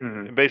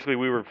 Mm-hmm. Basically,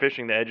 we were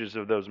fishing the edges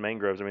of those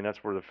mangroves.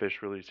 That's where the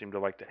fish really seem to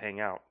like to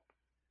hang out.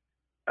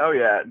 Oh,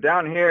 yeah.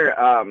 Down here,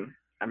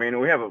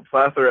 we have a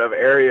plethora of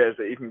areas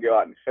that you can go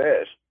out and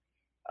fish.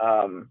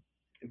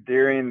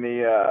 During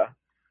the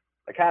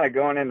kind of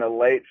going into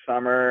late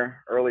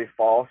summer, early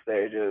fall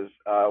stages,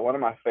 one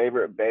of my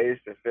favorite bays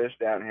to fish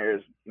down here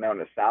is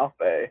known as South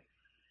Bay.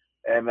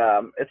 And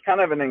it's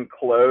kind of an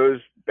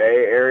enclosed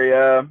bay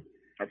area.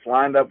 It's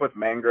lined up with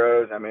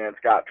mangroves. It's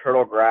got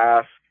turtle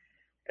grass,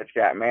 it's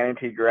got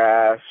manatee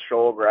grass,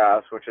 shoal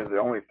grass, which is the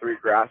only three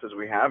grasses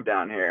we have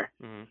down here.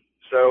 Mm-hmm.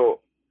 So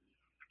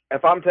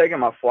if I'm taking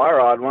my fly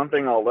rod, one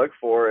thing I'll look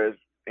for is,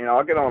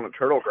 I'll get on a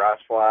turtle grass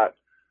flat,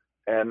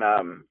 and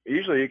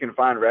usually you can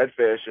find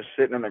redfish just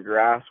sitting in the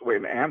grass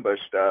waiting to ambush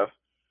stuff.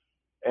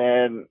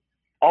 And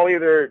I'll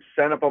either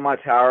send up on my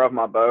tower of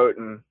my boat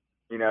and,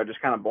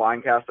 just kind of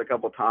blind cast a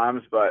couple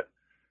times. But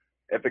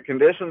if the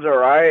conditions are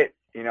right,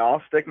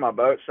 I'll stick my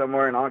boat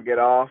somewhere and I'll get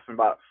off in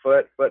about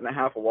foot and a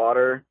half of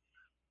water,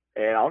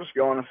 and I'll just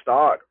go on a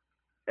stalk.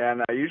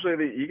 And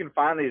usually you can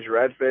find these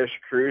redfish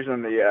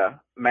cruising the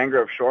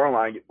mangrove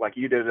shoreline like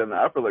you did in the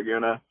Upper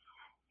Laguna.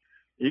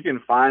 You can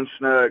find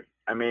snook.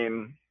 I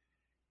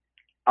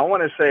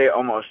want to say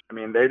almost,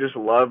 they just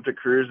love to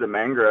cruise the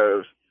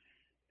mangroves.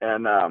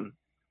 And,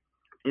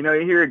 you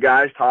hear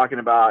guys talking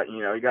about,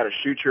 you got to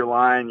shoot your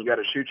line.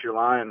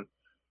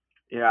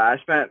 I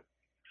spent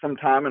some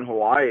time in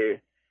Hawaii,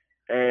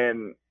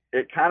 and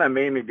it kind of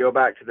made me go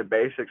back to the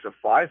basics of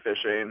fly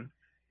fishing.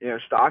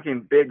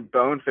 Stalking big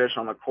bonefish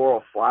on the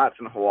coral flats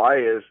in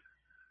Hawaii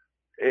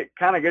it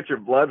kind of gets your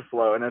blood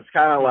flowing. It's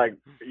kind of like,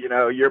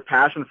 your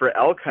passion for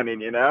elk hunting,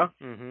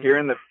 Mm-hmm.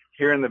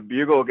 Hearing the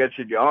bugle gets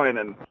you going.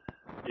 And,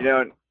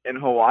 in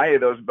Hawaii,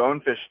 those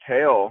bonefish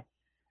tail,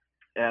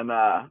 and,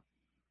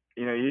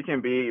 you can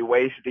be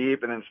waist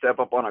deep and then step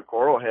up on a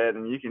coral head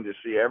and you can just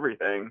see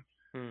everything.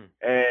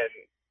 And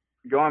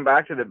going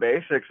back to the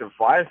basics of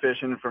fly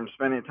fishing from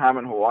spending time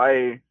in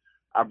Hawaii,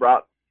 I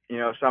brought,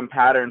 some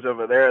patterns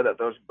over there that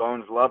those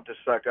bones love to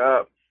suck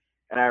up.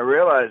 And I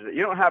realized that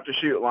you don't have to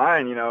shoot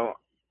line,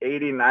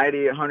 80,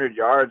 90, 100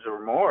 yards or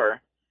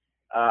more.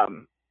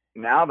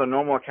 Now the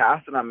normal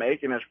casting I'm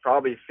making is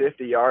probably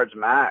 50 yards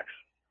max.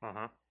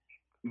 Uh-huh.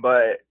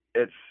 But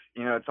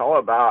it's all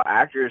about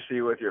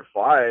accuracy with your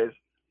flies.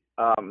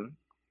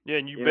 Yeah,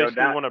 and you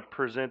basically want to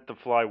present the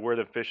fly where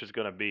the fish is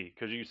going to be,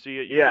 because you see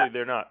it. Usually yeah.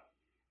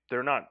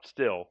 They're not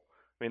still.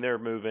 They're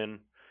moving,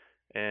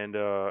 and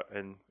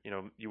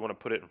you want to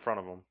put it in front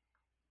of them.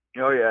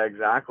 Oh yeah,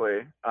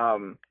 exactly.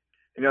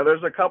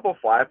 There's a couple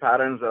fly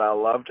patterns that I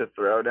love to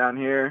throw down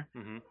here.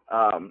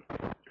 Mm-hmm.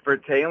 For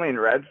tailing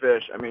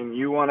redfish,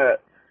 you want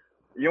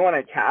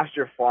to cast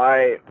your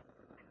fly,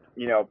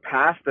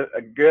 past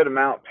a good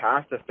amount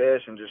past the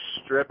fish and just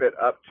strip it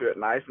up to it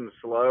nice and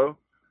slow.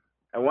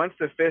 And once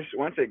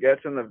it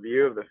gets in the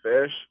view of the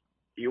fish,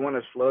 you want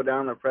to slow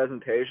down the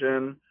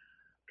presentation,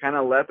 kind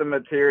of let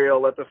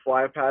the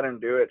fly pattern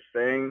do its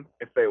thing.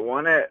 If they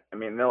want it,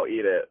 they'll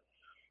eat it.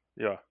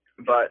 Yeah.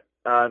 But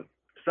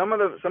some of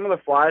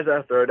the flies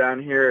I throw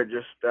down here are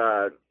just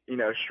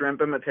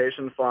shrimp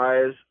imitation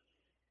flies.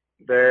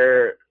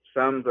 They're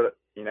some that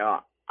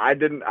I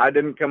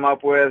didn't come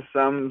up with.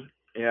 Some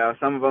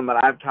some of them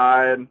that I've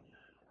tied,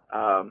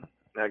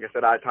 like I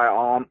said, I tie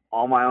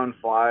all my own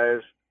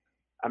flies.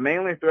 I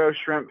mainly throw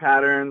shrimp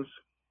patterns,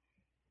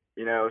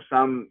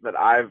 some that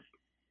I've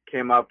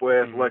came up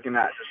with looking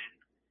at just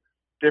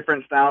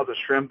different styles of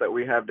shrimp that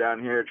we have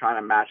down here, trying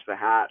to match the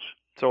hatch.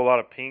 So a lot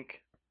of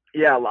pink?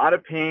 Yeah, a lot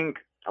of pink,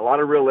 a lot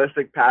of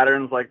realistic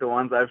patterns like the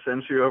ones I've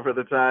sent you over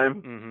the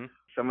time. Mm-hmm.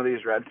 Some of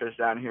these redfish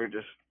down here,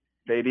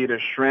 they'd eat a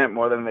shrimp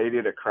more than they'd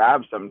eat a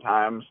crab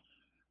sometimes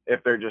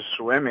if they're just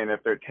swimming,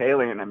 if they're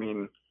tailing. I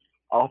mean,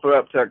 I'll throw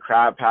up to a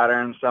crab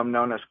pattern, some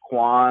known as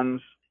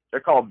quans. They're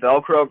called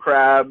Velcro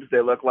crabs.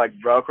 They look like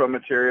Velcro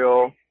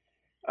material.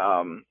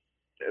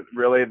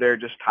 Really, they're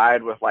just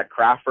tied with like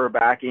craft fur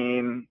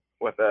backing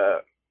with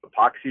a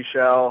epoxy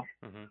shell.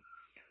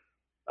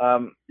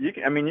 Mm-hmm.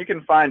 You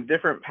can find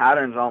different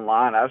patterns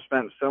online. I've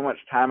spent so much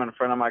time in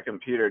front of my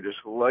computer just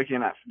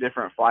looking at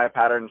different fly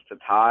patterns to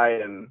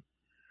tie and,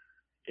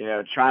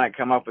 trying to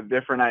come up with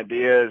different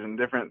ideas and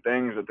different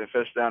things that the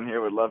fish down here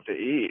would love to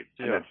eat.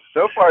 Yeah. And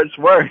so far it's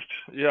worked.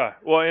 Yeah.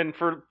 Well, and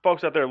for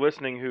folks out there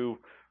listening who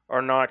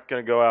are not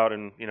going to go out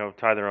and,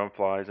 tie their own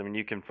flies, I mean,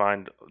 you can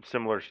find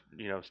similar,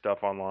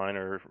 stuff online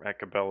or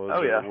at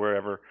Cabela's or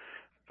wherever.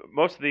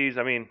 Most of these,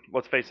 I mean,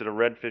 let's face it, a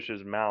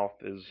redfish's mouth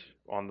is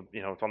on the,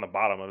 it's on the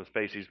bottom of his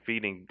face. He's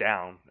feeding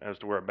down, as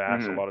to where a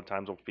bass a lot of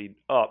times will feed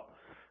up.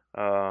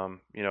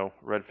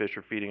 Redfish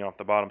are feeding off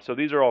the bottom. So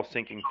these are all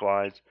sinking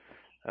flies.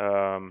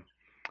 And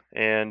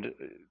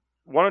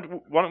why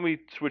don't we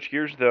switch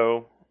gears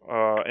though,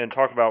 and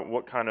talk about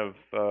what kind of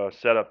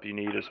setup you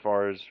need as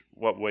far as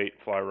what weight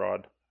fly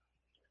rod?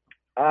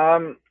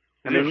 They're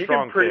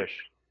strong fish.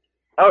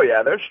 Oh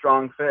yeah, they're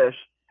strong fish.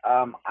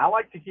 I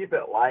like to keep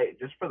it light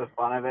just for the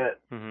fun of it.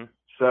 Mm-hmm.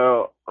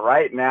 So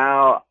right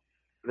now,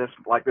 this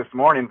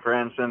morning, for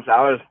instance,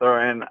 I was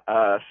throwing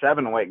a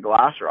 7-weight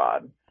glass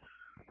rod,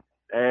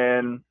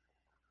 and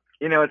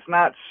it's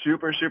not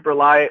super, super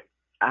light.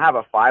 I have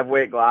a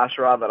 5-weight glass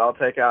rod that I'll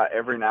take out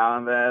every now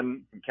and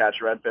then and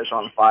catch redfish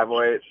on 5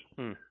 weights.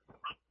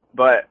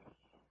 But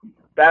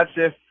that's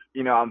if,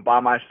 I'm by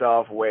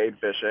myself wade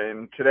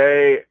fishing.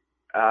 Today,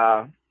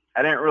 I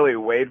didn't really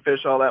wade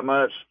fish all that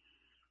much.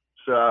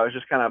 So I was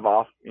just kind of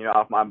off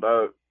my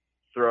boat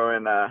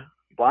throwing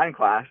blind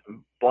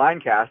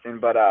casting.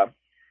 But,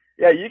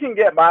 you can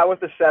get by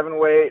with a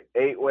 7-weight,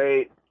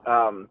 8-weight.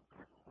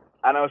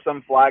 I know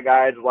some fly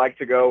guides like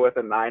to go with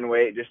a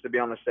 9-weight just to be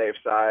on the safe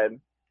side.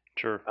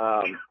 Sure.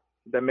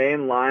 The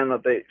main line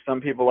that some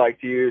people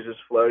like to use is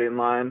floating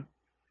line.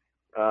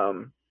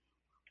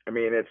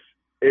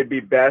 It'd be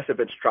best if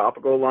it's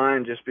tropical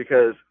line just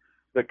because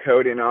the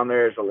coating on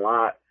there is a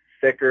lot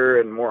thicker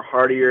and more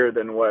hardier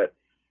than what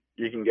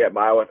you can get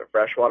by with a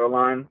freshwater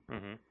line.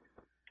 Mm-hmm.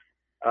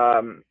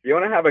 You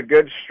want to have a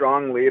good,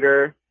 strong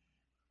leader.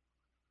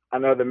 I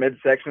know the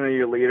midsection of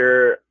your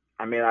leader,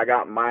 I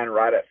got mine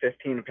right at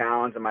 15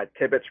 pounds, and my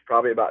tippet's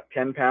probably about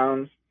 10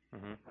 pounds.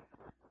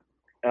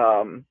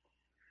 Mm-hmm.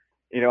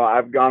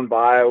 I've gone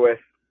by with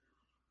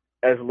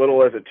as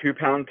little as a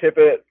 2-pound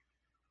tippet.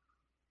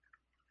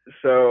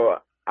 So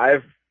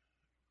I've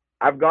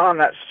gone on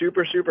that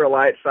super, super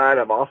light side.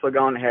 I've also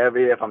gone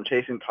heavy if I'm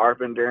chasing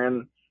tarpon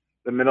during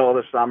the middle of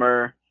the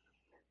summer.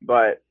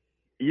 But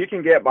you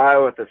can get by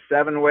with a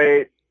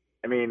 7-weight.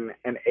 An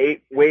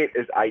 8-weight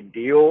is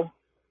ideal.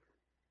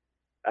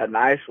 A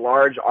nice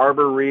large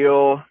arbor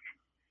reel.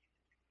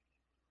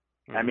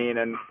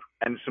 Mm-hmm.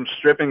 And some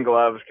stripping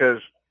gloves,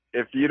 because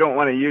if you don't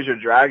want to use your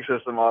drag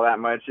system all that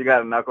much, you got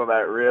to knuckle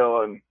that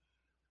reel. And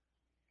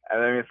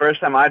first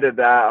time I did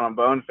that on a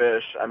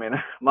bonefish, I'm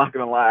not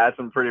going to lie, I had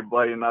some pretty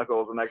bloody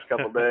knuckles the next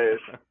couple of days.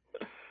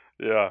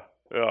 Yeah.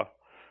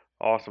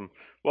 Awesome.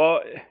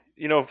 Well,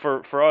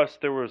 for us,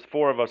 there was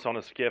 4 of us on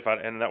a skiff,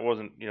 and that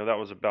wasn't, that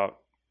was about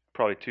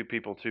probably 2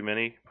 people too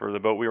many for the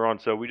boat we were on.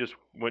 So we just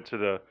went to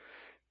the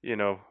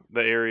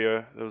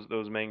area,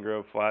 those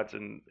mangrove flats,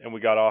 and we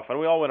got off, and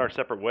we all went our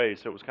separate ways.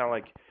 So it was kind of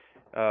like,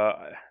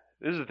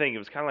 this is the thing, it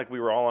was kind of like we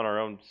were all on our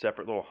own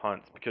separate little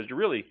hunts, because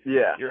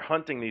you're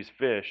hunting these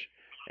fish,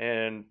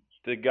 and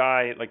the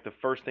guy, like, the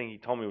first thing he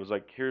told me was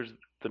like, here's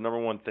the number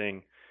one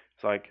thing.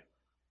 It's like,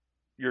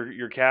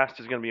 your cast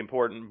is going to be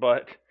important,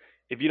 but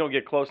if you don't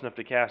get close enough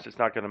to cast, it's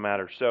not going to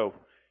matter. So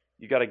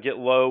you got to get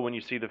low when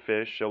you see the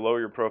fish, so lower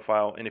your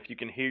profile, and if you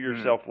can hear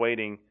yourself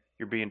waiting,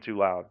 you're being too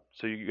loud.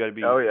 So you got to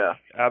be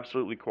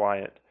absolutely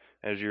quiet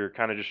as you're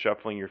kind of just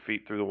shuffling your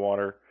feet through the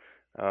water.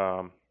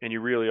 And you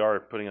really are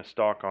putting a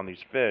stalk on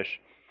these fish,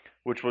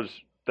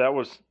 that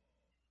was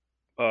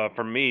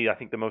for me, I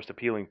think the most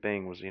appealing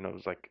thing was, it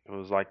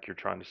was like you're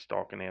trying to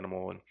stalk an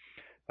animal and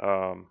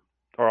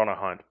or on a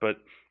hunt. But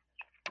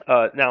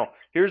now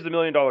here's the $1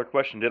 million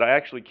question: did I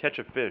actually catch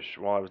a fish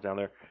while I was down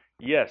there?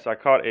 Yes, I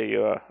caught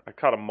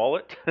a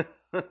mullet.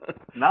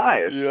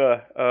 Nice.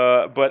 Yeah,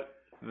 but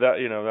that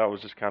that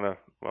was just kind of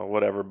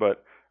whatever.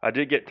 But I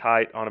did get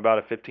tight on about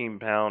a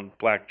 15-pound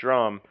black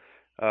drum.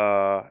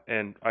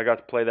 And I got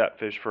to play that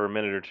fish for a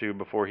minute or two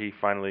before he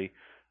finally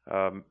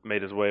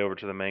made his way over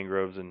to the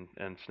mangroves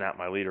and snapped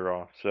my leader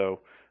off.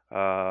 So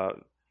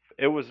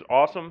it was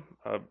awesome,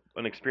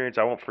 an experience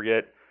I won't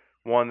forget.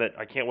 one that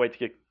I can't wait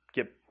to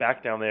get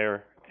back down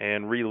there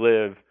and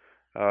relive.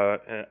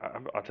 And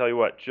I'll tell you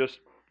what, just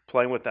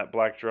playing with that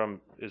black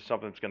drum is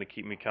something that's going to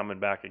keep me coming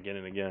back again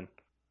and again.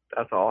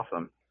 That's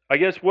awesome. I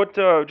guess what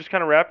just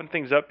kind of wrapping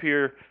things up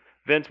here,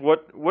 Vince.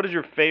 What is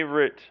your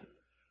favorite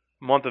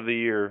month of the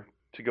year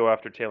to go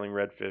after tailing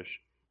redfish?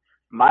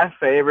 My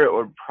favorite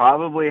would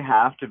probably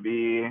have to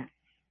be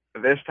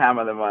this time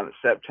of the month,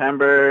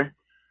 September,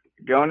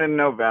 going into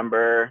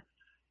November.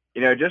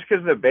 You know, just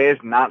because the bay is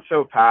not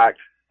so packed,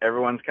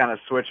 everyone's kind of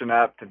switching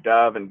up to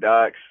dove and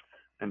ducks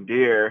and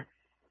deer.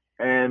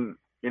 And,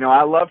 you know,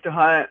 I love to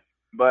hunt,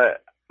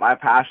 but my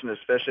passion is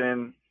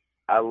fishing.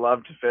 I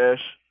love to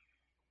fish.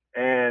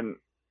 And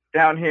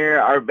down here,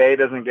 our bay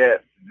doesn't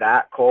get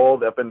that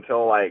cold up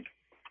until like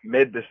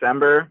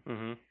mid-December.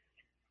 Mm-hmm.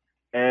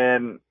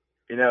 And,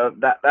 you know,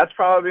 that's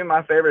probably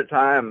my favorite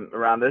time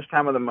around this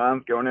time of the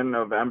month, going into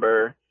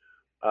November.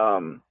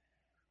 You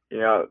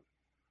know,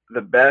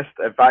 the best,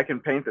 if I can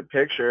paint the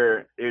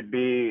picture, it'd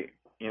be,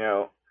 you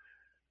know,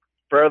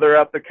 further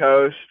up the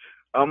coast,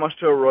 almost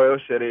to Arroyo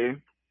City,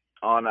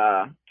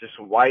 on just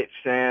white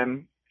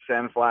sand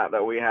flat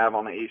that we have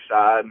on the east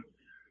side,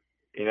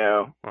 you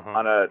know,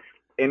 on a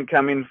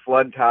incoming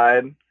flood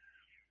tide.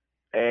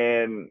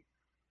 And,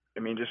 I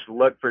mean, just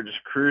look for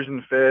just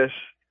cruising fish.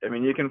 I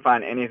mean, you can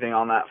find anything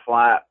on that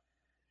flat.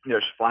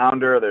 There's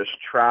flounder, there's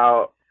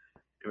trout.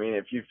 I mean,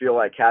 if you feel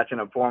like catching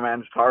a poor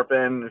man's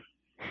tarpon,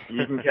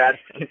 you can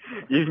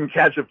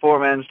catch a poor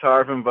man's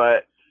tarpon,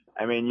 but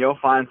I mean, you'll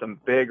find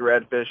some big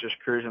redfish just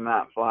cruising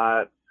that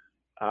flat.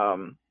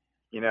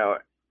 You know,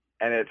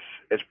 and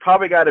it's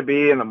probably got to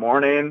be in the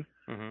morning.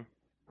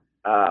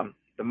 Mm-hmm.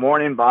 The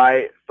morning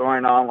bite,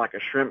 throwing on like a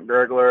shrimp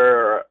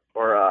gurgler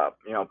or a,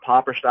 you know,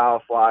 popper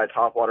style fly,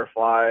 topwater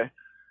fly.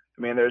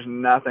 I mean, there's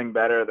nothing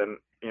better than,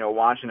 you know,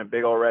 watching a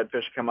big old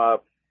redfish come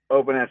up,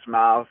 open its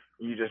mouth.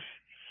 You just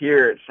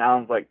hear it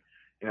sounds like,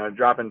 you know,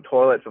 dropping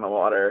toilets in the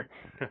water.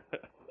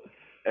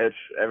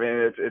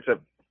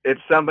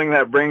 It's something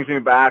that brings me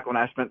back when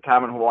I spent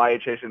time in Hawaii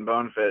chasing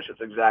bonefish.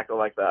 It's exactly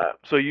like that.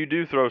 So you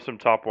do throw some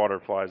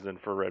topwater flies then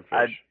for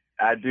redfish?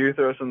 I do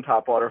throw some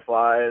topwater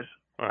flies.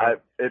 Uh-huh.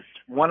 It's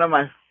one of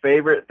my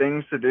favorite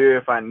things to do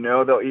if I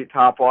know they'll eat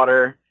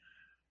topwater.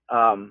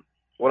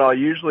 What I'll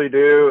usually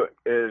do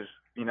is,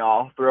 you know,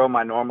 I'll throw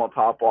my normal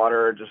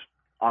topwater just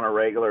on a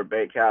regular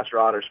bait cast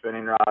rod or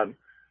spinning rod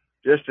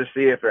just to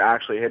see if they're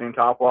actually hitting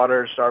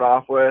topwater to start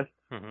off with.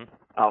 Mm-hmm.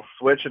 I'll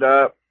switch it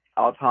up.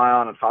 I'll tie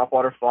on a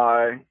topwater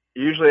fly.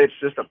 Usually it's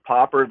just a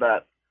popper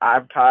that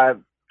I've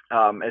tied.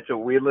 It's a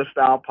weedless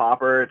style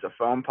popper. It's a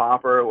foam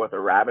popper with a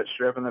rabbit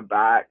strip in the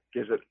back.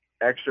 Gives it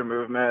extra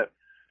movement.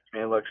 I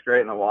mean, it looks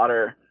great in the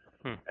water.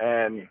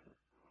 And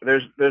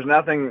there's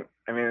nothing,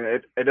 I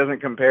mean, it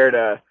doesn't compare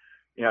to,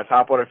 you know,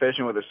 topwater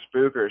fishing with a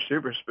spook or a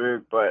super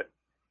spook, but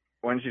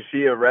once you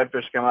see a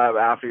redfish come up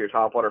after your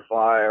topwater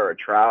fly or a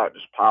trout,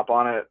 just pop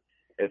on it.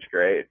 It's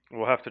great.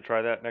 We'll have to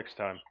try that next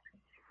time.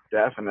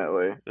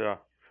 Definitely. Yeah.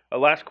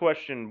 Last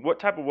question. What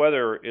type of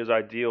weather is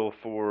ideal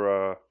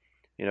for,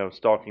 you know,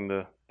 stalking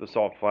the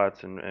salt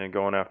flats and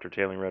going after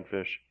tailing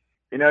redfish?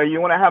 You know, you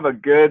want to have a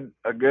good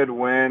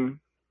wind.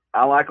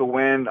 I like a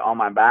wind on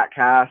my back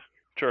cast.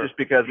 Sure. Just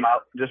because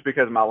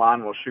my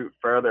line will shoot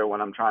further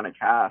when I'm trying to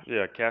cast.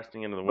 Yeah,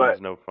 casting into the wind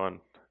is no fun.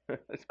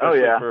 Especially oh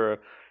yeah. for,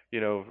 you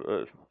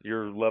know,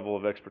 your level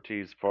of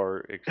expertise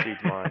far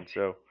exceeds mine.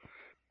 So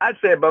I'd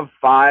say above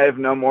 5,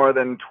 no more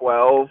than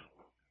 12.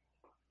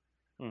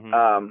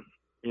 Mm-hmm.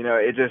 You know,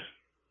 it just,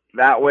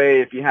 that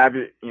way if you have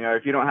your, you know,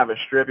 if you don't have a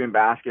stripping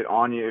basket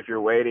on you, if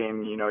you're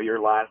waiting, you know, your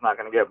line's not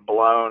going to get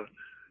blown,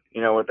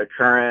 you know, with the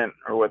current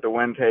or with the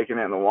wind taking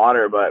it in the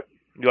water. But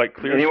you like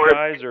clear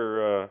skies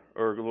or a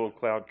little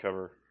cloud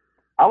cover?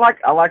 I like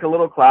a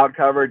little cloud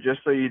cover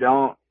just so you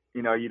don't,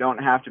 you know, you don't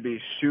have to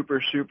be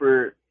super,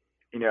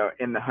 you know,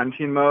 in the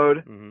hunting mode.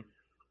 Mm-hmm.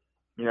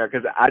 You know,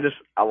 because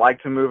I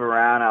like to move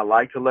around. I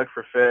like to look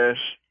for fish.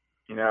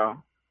 You know,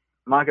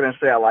 I'm not going to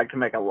say I like to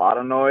make a lot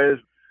of noise.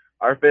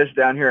 Our fish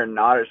down here are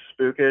not as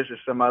spookish as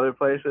some other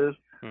places.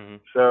 Mm-hmm.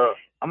 So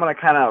I'm going to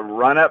kind of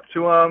run up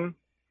to them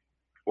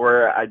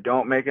where I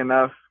don't make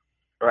enough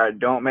or I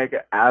don't make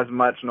as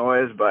much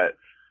noise. But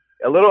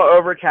a little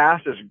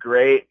overcast is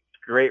great.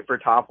 It's great for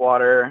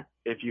topwater.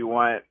 If you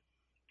want,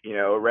 you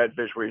know, a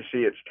redfish where you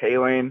see it's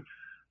tailing,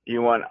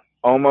 you want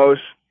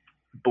almost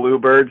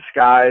bluebird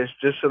skies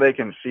just so they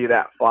can see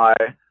that fly.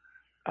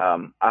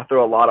 I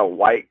throw a lot of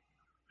white,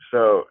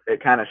 so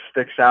it kind of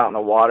sticks out in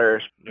the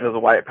water. Those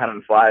white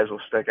pennant flies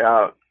will stick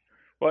out.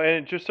 Well,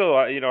 and just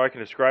so, you know, I can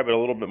describe it a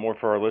little bit more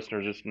for our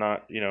listeners, it's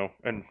not, you know,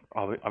 and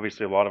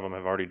obviously a lot of them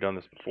have already done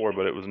this before,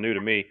 but it was new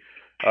to me.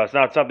 It's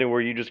not something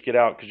where you just get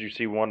out because you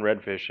see one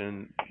redfish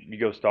and you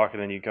go stalk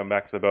and then you come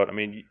back to the boat. I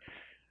mean,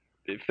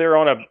 if they're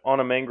on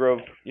a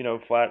mangrove, you know,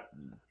 flat,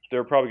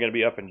 they're probably going to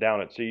be up and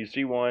down it. So you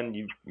see one,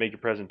 you make your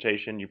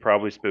presentation, you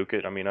probably spook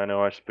it. I mean, I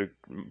know I spooked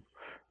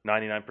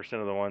 99%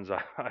 of the ones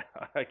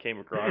I came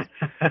across.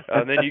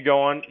 Then you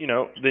go on, you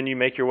know, then you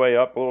make your way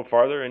up a little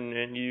farther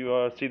and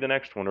you see the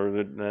next one or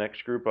the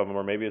next group of them,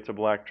 or maybe it's a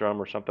black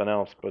drum or something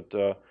else. But,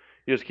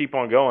 you just keep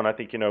on going. I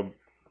think, when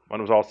it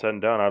was all said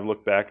and done, I've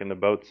looked back and the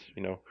boat's,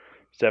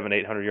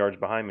 700-800 yards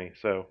behind me.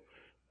 So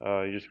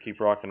you just keep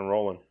rocking and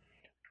rolling.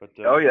 But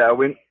oh yeah,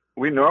 we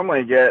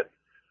normally get,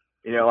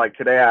 like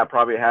today I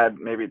probably had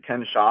maybe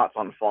 10 shots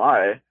on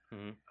fly.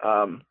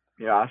 Mm-hmm.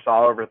 I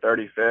saw over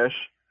 30 fish.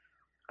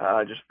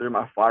 Just threw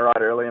my fly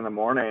rod early in the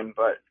morning,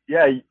 but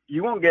yeah,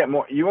 you won't get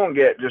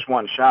just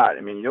one shot.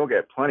 I mean, you'll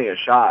get plenty of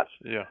shots.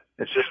 Yeah.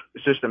 It's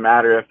just a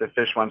matter if the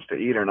fish wants to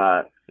eat or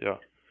not. Yeah.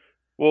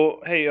 Well,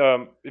 hey,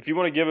 if you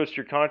want to give us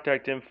your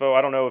contact info,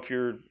 I don't know if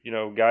you're,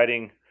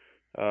 guiding,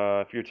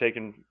 if you're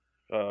taking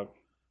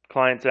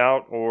clients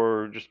out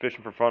or just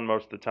fishing for fun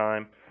most of the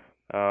time.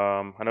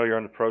 I know you're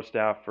on the pro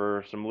staff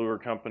for some lure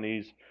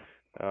companies,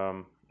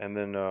 and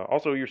then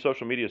also your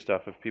social media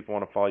stuff if people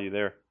want to follow you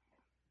there.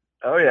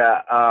 Oh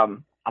yeah,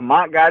 I'm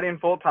not guiding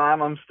full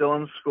time. I'm still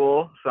in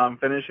school, so I'm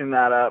finishing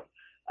that up.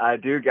 I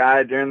do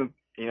guide during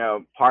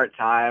the part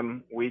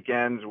time,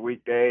 weekends,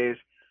 weekdays.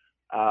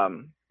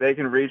 They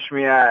can reach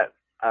me at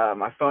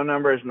my phone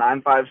number is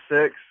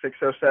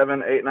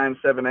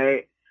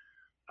 956-607-8978.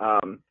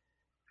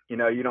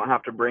 You don't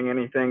have to bring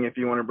anything if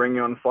you want to bring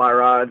your own fly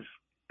rods.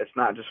 It's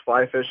not just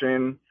fly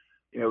fishing.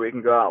 We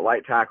can go out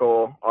light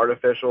tackle,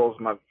 artificials,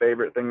 my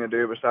favorite thing to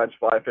do besides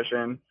fly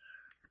fishing.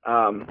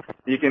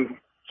 You can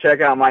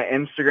check out my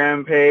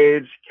Instagram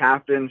page,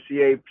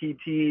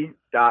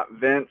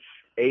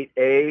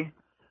 captain.vince8a.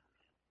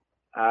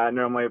 I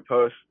normally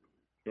post,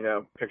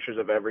 pictures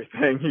of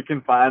everything you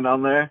can find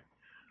on there.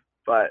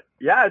 But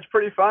yeah, it's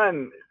pretty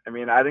fun. I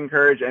mean, I'd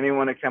encourage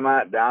anyone to come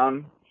out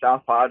down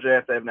South Padre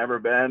if they've never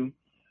been.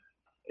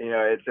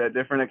 It's a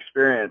different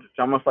experience. It's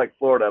almost like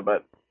Florida,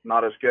 but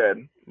not as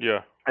good.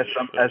 Yeah. As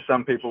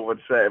some people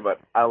would say,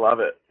 but I love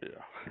it. Yeah.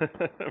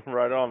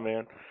 Right on,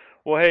 man.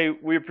 Well, hey,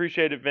 we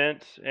appreciate it,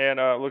 Vince, and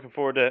looking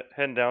forward to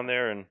heading down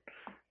there and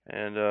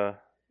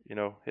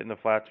hitting the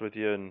flats with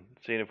you and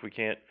seeing if we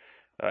can't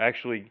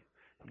actually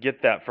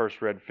get that first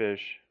redfish.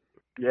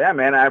 Yeah,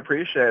 man, I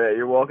appreciate it.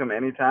 You're welcome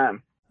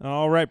anytime.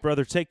 All right,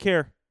 brother. Take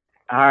care.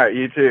 All right,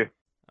 you too.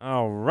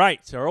 All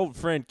right, our old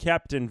friend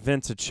Captain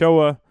Vince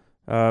Ochoa.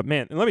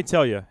 Man, and let me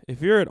tell you,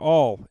 if you're at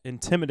all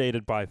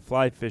intimidated by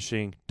fly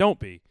fishing, don't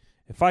be.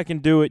 If I can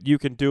do it, you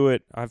can do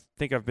it. I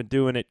think I've been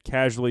doing it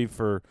casually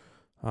for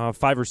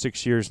 5 or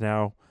 6 years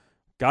now.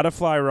 Got a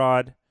fly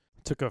rod,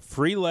 took a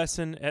free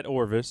lesson at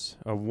Orvis,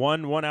 a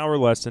one-hour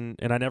lesson,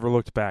 and I never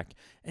looked back.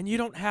 And you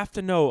don't have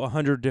to know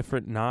 100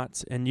 different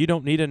knots, and you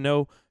don't need to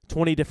know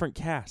 20 different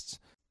casts.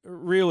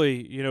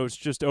 Really, it's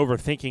just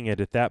overthinking it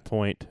at that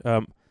point.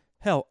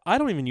 Hell, I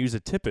don't even use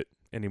a tippet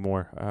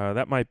anymore.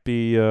 That might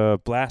be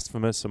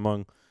blasphemous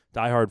among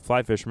diehard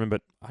fly fishermen,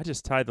 but I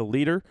just tie the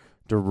leader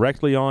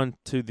directly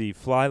onto the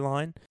fly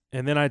line,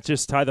 and then I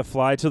just tie the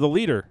fly to the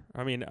leader.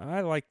 I mean, I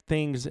like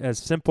things as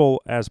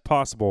simple as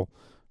possible.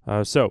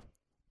 So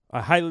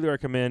I highly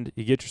recommend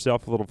you get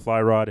yourself a little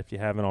fly rod if you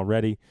haven't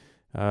already.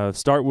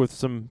 Start with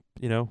some,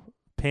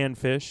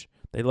 panfish.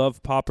 They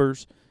love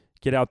poppers.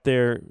 Get out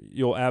there.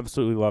 You'll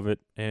absolutely love it.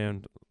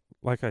 And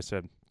like I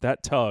said,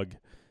 that tug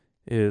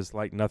is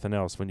like nothing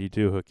else when you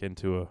do hook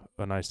into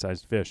a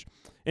nice-sized fish.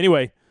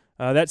 Anyway,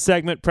 that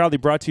segment proudly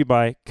brought to you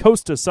by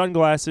Costa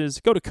Sunglasses.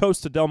 Go to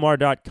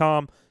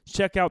costadelmar.com.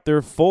 Check out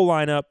their full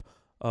lineup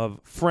of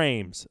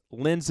frames,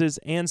 lenses,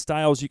 and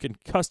styles. You can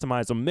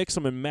customize them, mix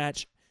them, and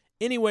match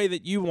any way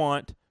that you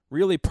want.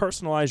 Really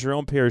personalize your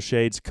own pair of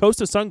shades.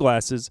 Costa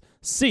Sunglasses.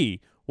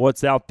 See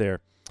what's out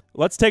there.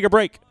 Let's take a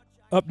break.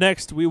 Up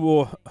next, we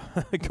will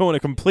go in a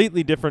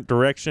completely different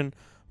direction.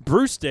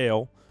 Bruce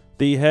Dale,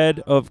 the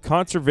head of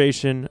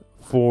conservation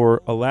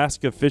for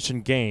Alaska Fish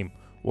and Game,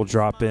 will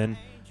drop in.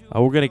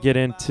 We're going to get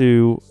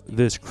into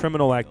this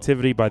criminal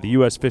activity by the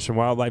U.S. Fish and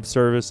Wildlife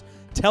Service,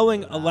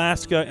 telling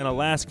Alaska and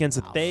Alaskans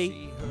that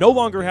they no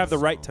longer have the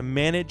right to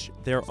manage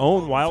their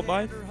own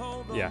wildlife.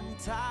 Yeah,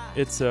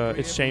 it's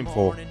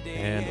shameful,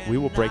 and we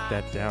will break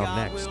that down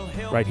next,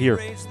 right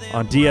here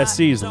on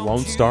DSC's Lone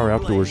Star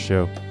Outdoors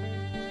Show.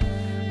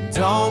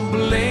 Don't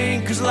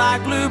blink, 'cause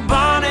like blue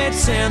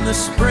bonnets in the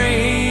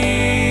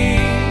spring,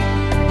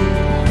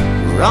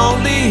 we're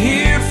only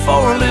here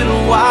for a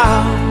little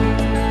while.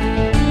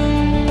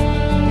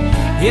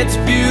 It's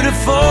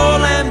beautiful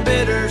and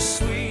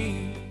bittersweet.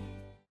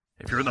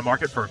 If you're in the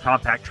market for a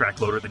compact track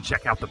loader, then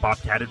check out the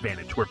Bobcat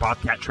Advantage, where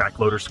Bobcat track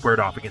loaders squared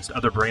off against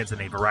other brands in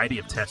a variety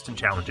of tests and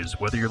challenges.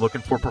 Whether you're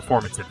looking for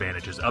performance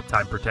advantages,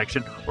 uptime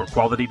protection, or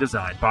quality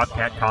design,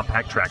 Bobcat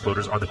compact track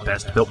loaders are the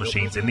best built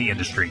machines in the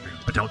industry.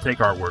 But don't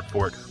take our word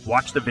for it.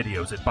 Watch the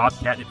videos at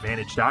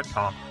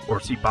bobcatadvantage.com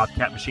or see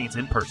Bobcat machines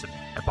in person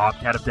at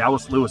Bobcat of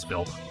Dallas,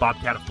 Louisville,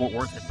 Bobcat of Fort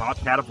Worth, and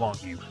Bobcat of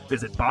Longview.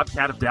 Visit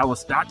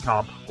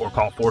bobcatofdallas.com or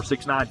call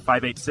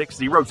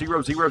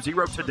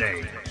 469-586-0000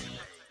 today.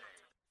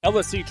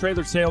 LSC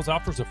Trailer Sales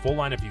offers a full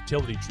line of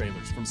utility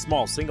trailers, from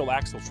small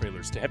single-axle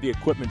trailers to heavy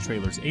equipment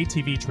trailers,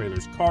 ATV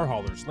trailers, car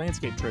haulers,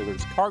 landscape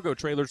trailers, cargo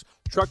trailers,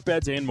 truck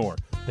beds, and more.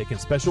 They can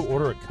special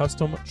order a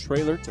custom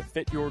trailer to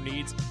fit your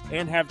needs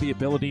and have the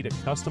ability to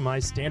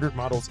customize standard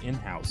models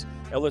in-house.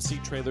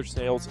 LSC Trailer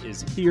Sales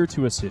is here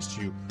to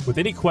assist you with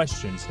any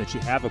questions that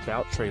you have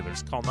about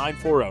trailers. Call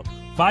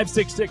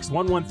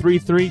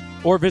 940-566-1133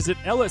 or visit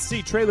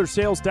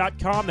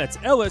lsctrailersales.com. That's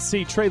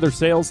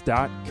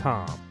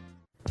lsctrailersales.com.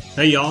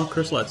 Hey y'all,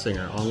 Chris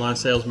Letzinger, online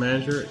sales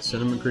manager at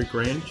Cinnamon Creek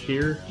Ranch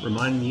here,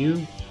 reminding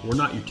you we're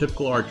not your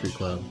typical archery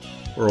club.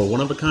 We're a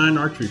one-of-a-kind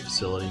archery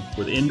facility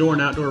with indoor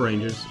and outdoor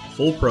ranges,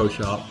 full pro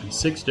shop, and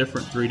 6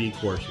 different 3D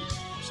courses.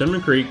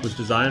 Cinnamon Creek was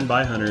designed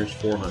by hunters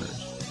for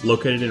hunters.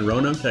 Located in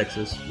Roanoke,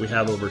 Texas, we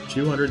have over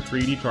 200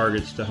 3D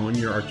targets to hone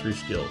your archery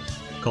skills.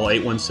 Call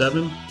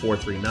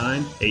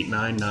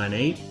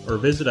 817-439-8998 or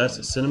visit us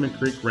at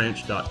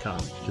cinnamoncreekranch.com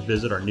to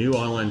visit our new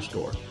online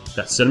store.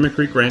 That's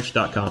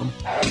cinnamoncreekranch.com.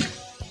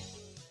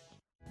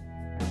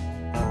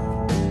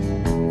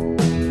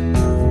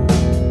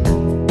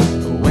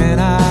 When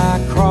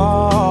I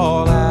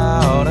crawl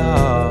out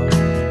of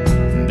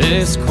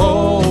this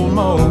cold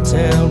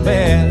motel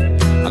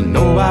bed, I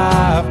know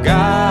I've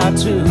got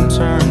to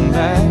turn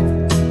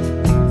back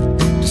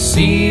to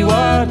see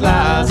what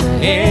lies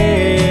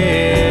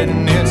ahead,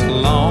 and it's a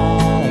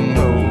long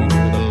road to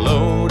the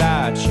load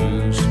I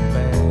choose to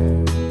bear.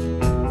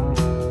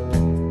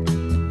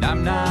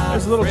 I'm not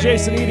There's a little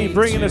Jason Eady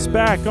bringing us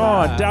back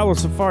on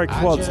Dallas Safari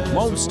Club's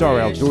Lone Star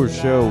Outdoors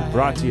Show,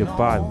 brought to you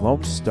by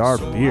Lone Star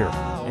Beer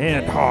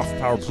and Hoff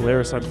Power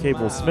Polaris. I'm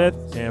Cable Smith,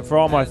 and for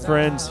all my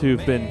friends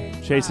who've been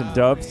chasing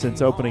doves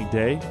since opening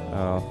day,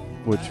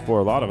 which for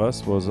a lot of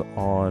us was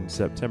on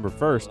September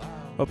 1st,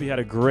 hope you had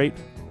a great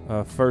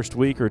first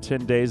week or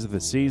 10 days of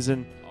the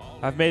season.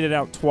 I've made it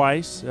out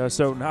twice,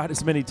 so not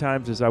as many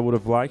times as I would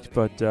have liked,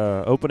 but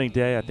opening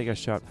day I think I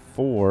shot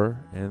 4,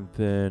 and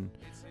then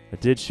I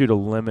did shoot a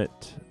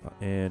limit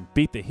and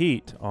beat the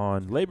heat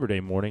on Labor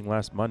Day morning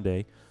last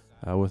Monday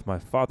with my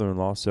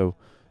father-in-law, so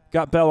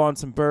got Belle on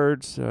some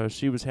birds.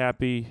 She was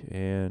happy,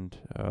 and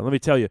let me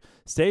tell you,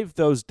 save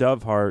those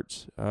dove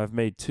hearts. I've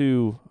made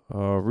 2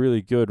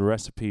 really good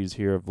recipes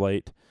here of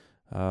late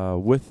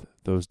with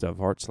those dove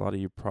hearts. A lot of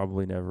you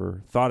probably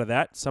never thought of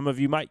that. Some of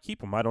you might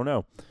keep them. I don't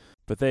know.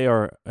 But they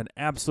are an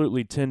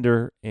absolutely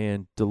tender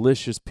and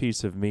delicious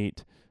piece of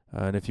meat.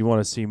 And if you want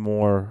to see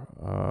more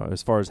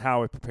as far as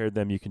how I prepared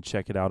them, you can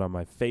check it out on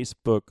my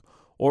Facebook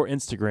or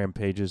Instagram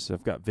pages.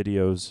 I've got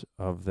videos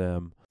of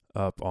them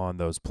up on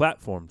those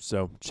platforms,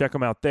 so check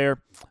them out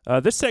there.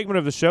 This segment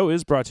of the show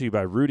is brought to you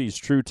by Rudy's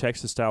True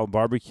Texas-Style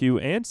Barbecue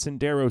and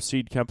Sendero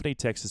Seed Company,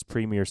 Texas'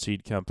 premier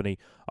seed company,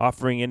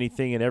 offering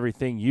anything and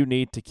everything you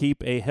need to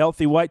keep a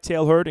healthy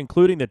whitetail herd,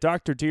 including the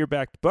Dr.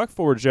 Deer-backed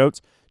buck-forward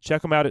oats.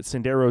 Check them out at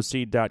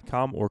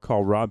senderoseed.com or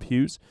call Rob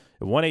Hughes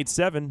at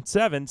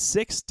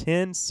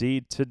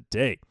 1-877-610-SEED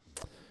today.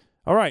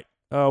 All right,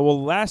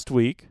 well, last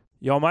week,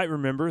 y'all might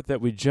remember that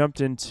we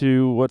jumped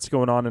into what's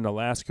going on in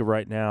Alaska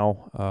right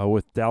now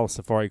with Dallas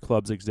Safari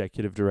Club's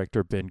Executive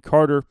Director, Ben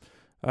Carter.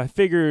 I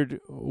figured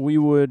we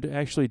would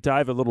actually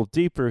dive a little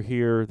deeper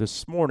here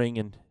this morning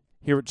and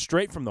hear it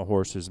straight from the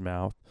horse's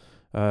mouth.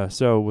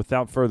 So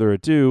without further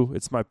ado,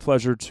 it's my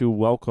pleasure to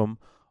welcome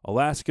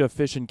Alaska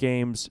Fish and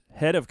Game's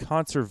Head of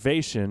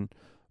Conservation,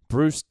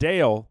 Bruce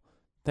Dale.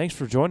 Thanks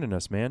for joining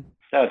us, man.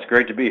 Yeah, it's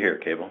great to be here,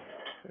 Cable.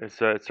 It's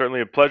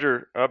certainly a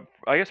pleasure.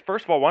 I guess,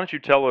 first of all, why don't you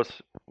tell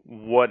us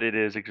what it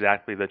is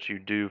exactly that you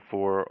do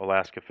for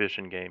Alaska Fish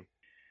and Game?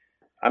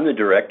 I'm the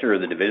director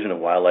of the Division of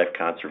Wildlife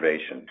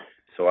Conservation,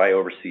 so I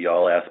oversee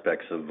all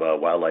aspects of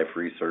wildlife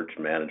research,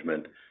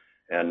 management,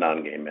 and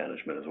non-game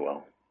management as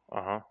well.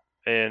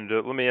 And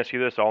let me ask you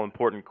this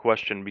all-important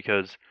question,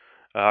 because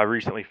I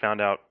recently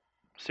found out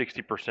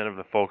 60% of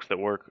the folks that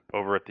work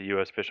over at the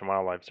U.S. Fish and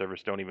Wildlife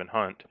Service don't even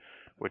hunt,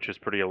 which is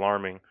pretty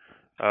alarming.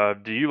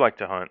 Do you like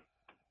to hunt?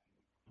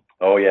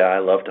 Oh, yeah, I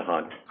love to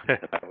hunt.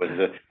 I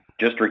was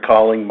just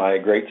recalling my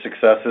great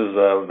successes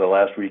of the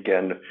last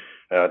weekend.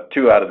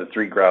 2 out of the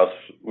 3 grouse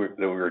that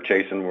we were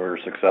chasing were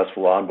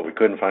successful on, but we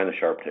couldn't find the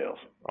sharptails.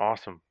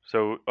 Awesome.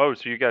 So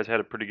you guys had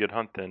a pretty good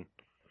hunt then?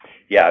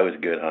 Yeah, it was a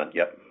good hunt,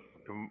 yep.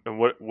 And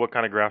what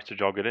kind of grouse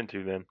did y'all get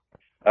into then?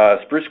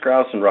 Spruce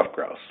grouse and rough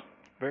grouse.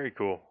 Very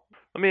cool.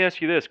 Let me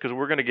ask you this, because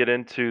we're going to get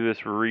into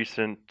this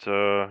recent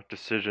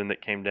decision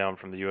that came down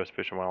from the U.S.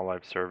 Fish and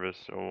Wildlife Service,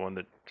 one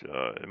that,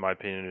 in my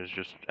opinion, is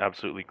just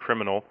absolutely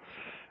criminal,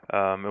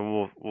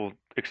 and we'll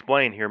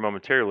explain here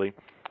momentarily.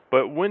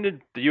 But when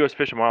did the U.S.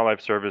 Fish and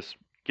Wildlife Service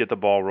get the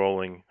ball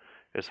rolling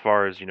as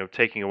far as,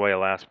 taking away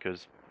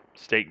Alaska's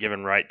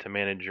state-given right to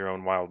manage your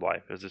own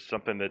wildlife? Is this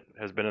something that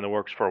has been in the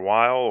works for a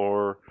while,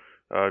 or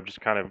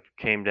just kind of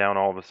came down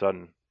all of a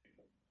sudden?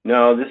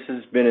 No, this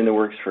has been in the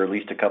works for at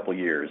least a couple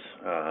years.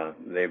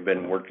 They've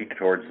been working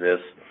towards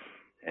this,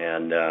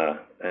 and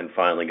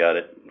finally got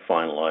it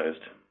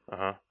finalized.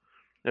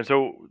 And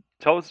so,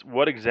 tell us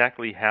what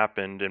exactly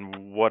happened,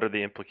 and what are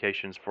the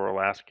implications for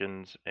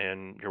Alaskans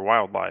and your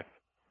wildlife?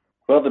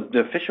 Well,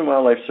 the Fish and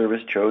Wildlife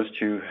Service chose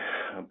to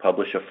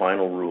publish a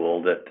final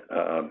rule that,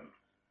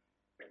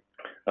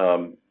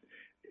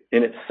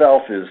 in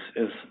itself, is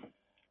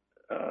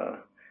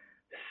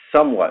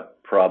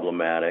somewhat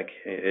problematic.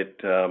 It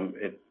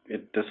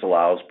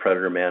disallows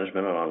predator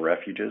management on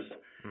refuges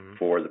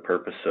for the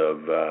purpose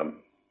of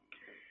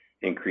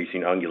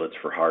increasing ungulates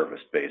for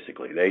harvest.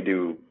 Basically, they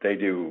do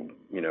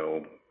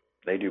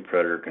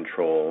predator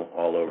control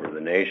all over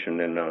the nation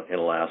and in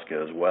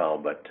Alaska as well,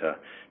 but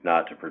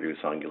not to produce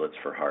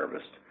ungulates for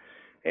harvest.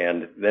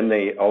 And then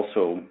they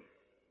also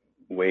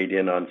weighed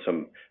in on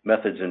some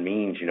methods and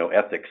means,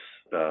 ethics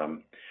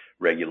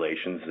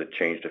regulations that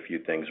changed a few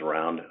things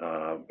around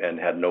and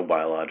had no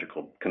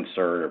biological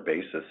concern or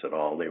basis at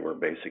all. They were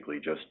basically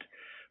just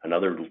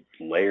another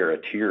layer, a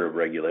tier of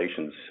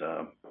regulations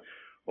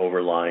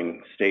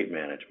overlying state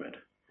management.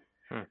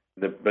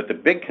 But the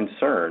big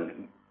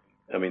concern,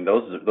 I mean,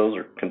 those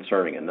are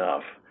concerning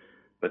enough,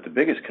 but the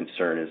biggest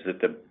concern is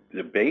that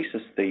the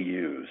basis they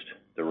used,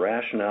 the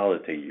rationale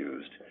that they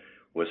used,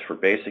 was for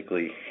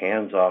basically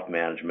hands-off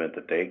management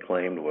that they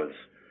claimed was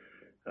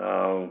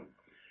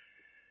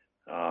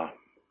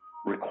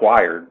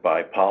required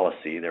by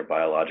policy, their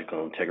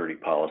biological integrity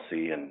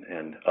policy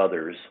and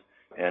others.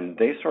 And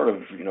they sort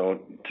of,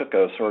 took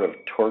a sort of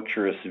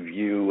torturous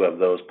view of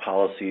those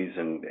policies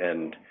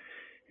and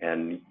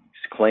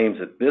claims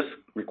that this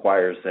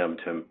requires them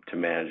to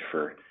manage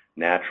for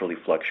naturally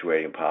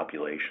fluctuating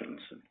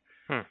populations.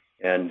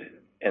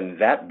 And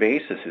that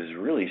basis is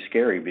really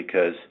scary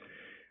because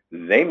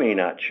they may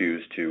not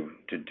choose to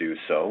do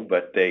so,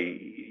 but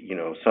they,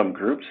 some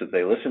groups that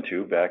they listen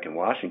to back in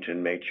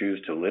Washington may choose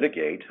to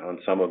litigate on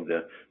some of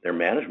their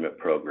management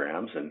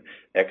programs and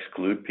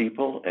exclude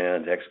people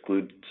and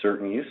exclude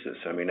certain uses.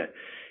 I mean, a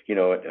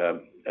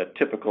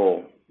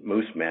typical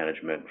moose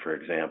management, for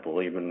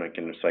example, even I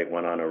can cite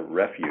one on a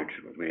refuge.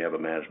 We have a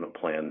management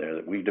plan there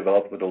that we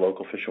developed with the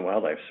local Fish and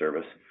Wildlife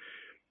Service,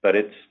 but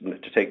it's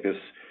to take this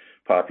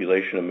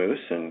population of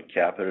moose and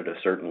cap it at a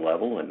certain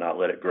level and not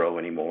let it grow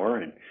anymore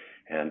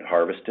and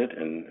harvest it.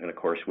 And of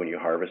course, when you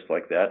harvest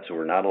like that, so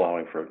we're not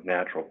allowing for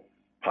natural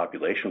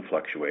population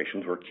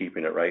fluctuations, we're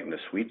keeping it right in the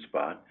sweet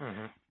spot.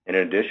 And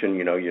in addition,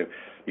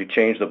 you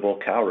change the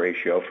bull-cow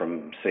ratio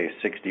from, say,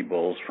 60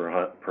 bulls per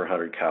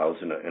 100 cows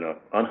in a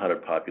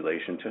unhunted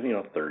population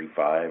to,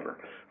 35 or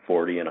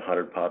 40 in a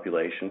hunted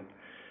population.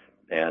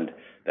 And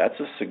that's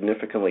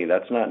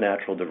not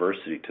natural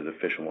diversity to the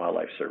Fish and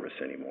Wildlife Service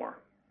anymore.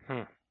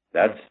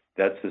 That's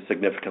the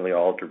significantly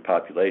altered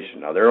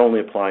population. Now, they're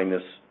only applying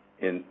this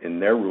in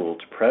their rule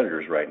to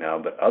predators right now,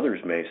 but others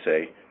may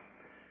say,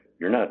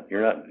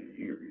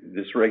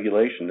 this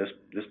regulation,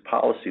 this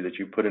policy that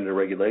you put into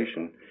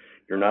regulation,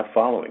 you're not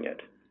following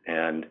it.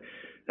 And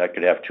that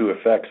could have two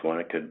effects. One,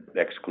 it could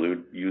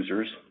exclude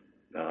users,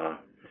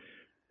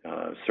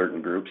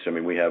 certain groups. I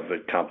mean, we have a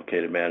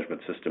complicated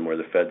management system where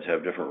the feds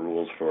have different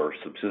rules for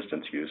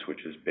subsistence use,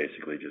 which is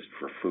basically just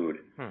for food,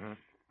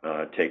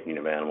 taking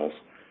of animals,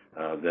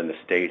 than the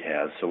state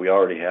has. So we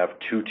already have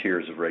two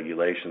tiers of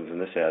regulations, and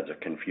this adds a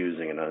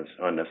confusing and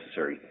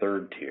unnecessary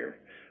third tier,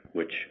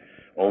 which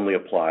only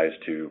applies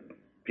to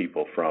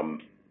people who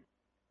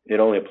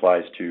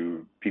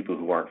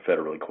aren't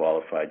federally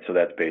qualified. So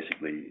that's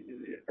basically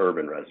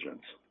urban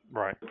residents.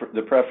 Right.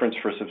 The preference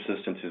for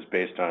subsistence is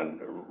based on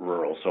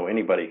rural, so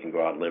anybody can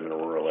go out and live in a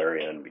rural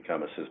area and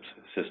become a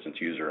subsistence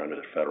user under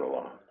the federal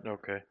law.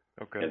 Okay.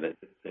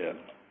 Yeah.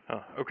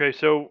 Okay,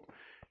 so,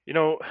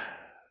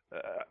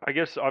 I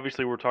guess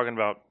obviously we're talking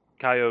about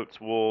coyotes,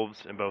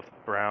 wolves, and both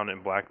brown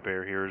and black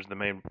bear here as the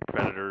main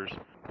predators.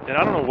 And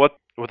I don't know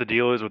what the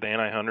deal is with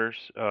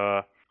anti-hunters.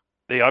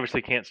 They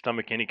obviously can't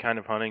stomach any kind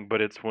of hunting,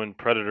 but it's when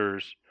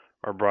predators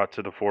are brought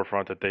to the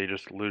forefront that they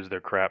just lose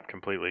their crap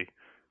completely.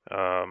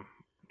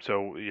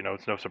 So,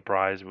 it's no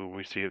surprise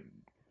we see it,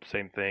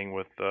 same thing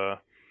with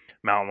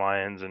mountain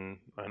lions and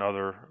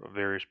other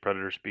various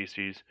predator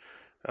species.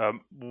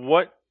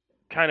 What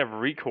kind of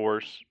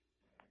recourse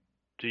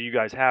do you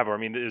guys have? Or, I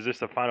mean, is this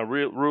the final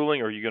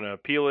ruling? Or are you going to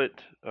appeal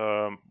it?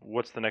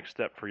 What's the next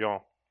step for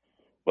y'all?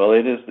 Well,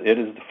 it is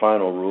the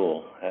final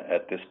rule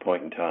at this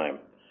point in time.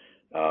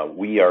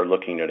 We are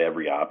looking at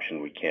every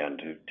option we can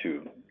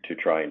to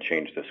try and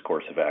change this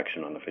course of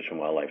action on the Fish and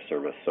Wildlife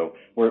Service. So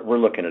we're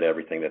looking at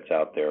everything that's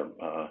out there,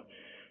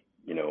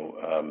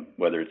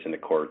 whether it's in the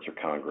courts or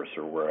Congress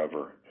or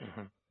wherever,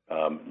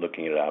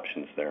 looking at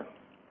options there.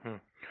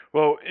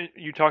 Well,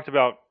 you talked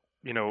about,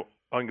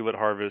 ungulate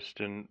harvest,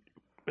 and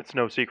it's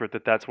no secret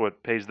that that's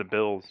what pays the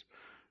bills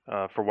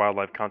for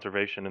wildlife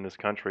conservation in this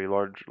country,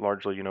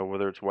 largely,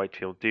 whether it's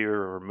white-tailed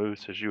deer or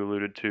moose, as you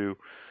alluded to.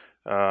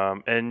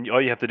 And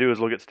all you have to do is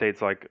look at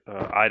states like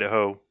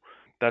Idaho.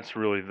 That's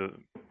really the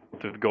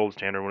gold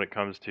standard when it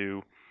comes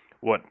to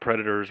what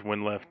predators,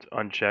 when left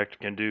unchecked,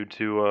 can do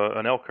to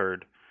an elk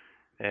herd.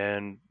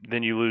 And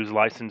then you lose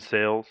license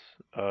sales.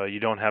 You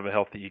don't have a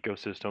healthy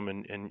ecosystem,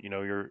 and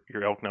your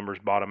elk numbers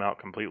bottom out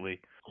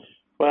completely.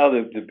 Well,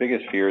 the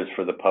biggest fear is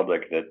for the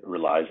public that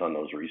relies on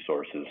those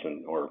resources,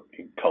 or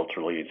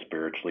culturally and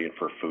spiritually, and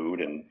for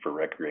food and for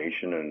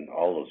recreation and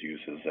all those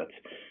uses.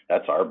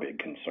 That's our big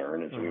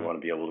concern. Is we want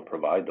to be able to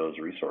provide those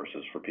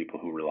resources for people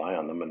who rely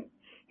on them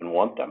and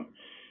want them.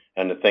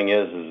 And the thing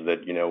is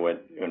that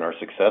in our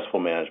successful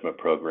management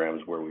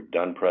programs where we've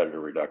done predator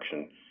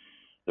reduction,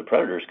 the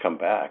predators come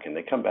back, and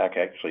they come back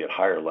actually at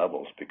higher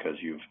levels because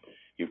you've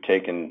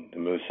taken the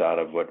moose out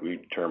of what we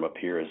term up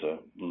here as a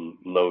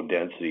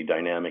low-density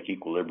dynamic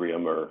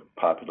equilibrium, or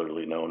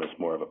popularly known as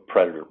more of a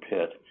predator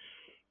pit,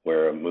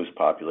 where a moose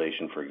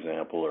population, for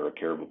example, or a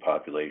caribou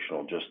population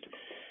will just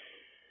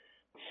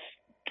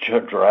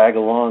drag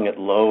along at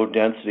low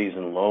densities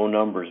and low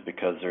numbers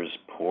because there's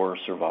poor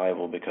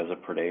survival because of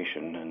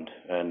predation,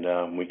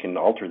 and we can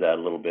alter that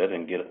a little bit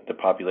and get the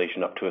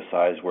population up to a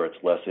size where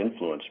it's less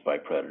influenced by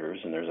predators,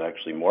 and there's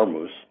actually more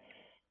moose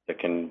that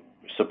can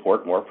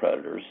support more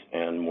predators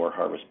and more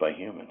harvest by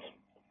humans.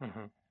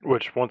 Mm-hmm.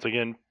 Which, once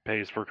again,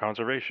 pays for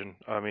conservation.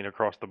 I mean,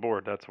 across the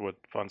board, that's what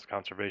funds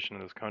conservation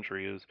in this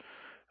country is,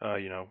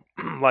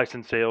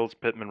 license sales,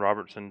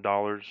 Pittman-Robertson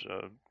dollars,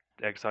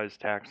 excise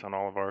tax on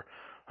all of our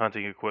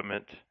hunting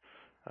equipment,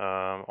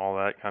 all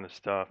that kind of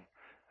stuff.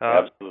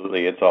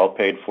 Absolutely. It's all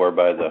paid for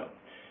by the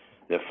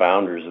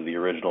founders of the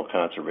original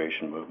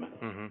conservation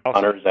movement. Mm-hmm.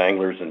 Hunters,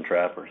 anglers, and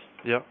trappers.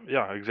 Yeah,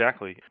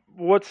 exactly.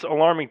 What's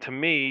alarming to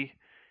me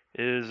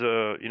is,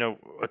 a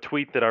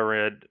tweet that I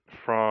read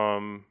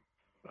from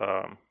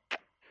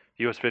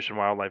U.S. Fish and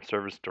Wildlife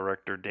Service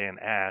Director Dan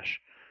Ash,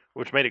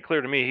 which made it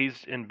clear to me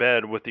he's in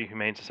bed with the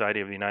Humane Society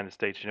of the United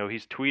States.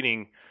 He's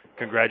tweeting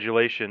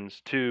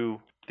congratulations to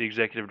the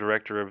executive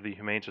director of the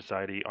Humane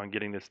Society on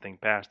getting this thing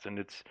passed,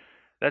 and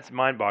that's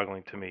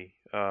mind-boggling to me.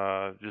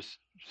 Just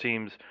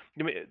seems,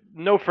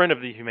 no friend of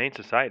the Humane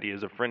Society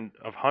is a friend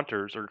of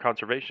hunters or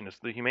conservationists.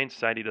 The Humane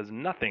Society does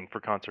nothing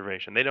for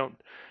conservation. They don't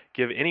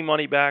give any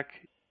money back.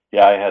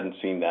 Yeah, I hadn't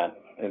seen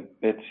that.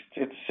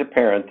 It's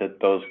apparent that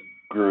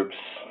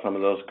some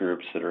of those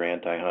groups that are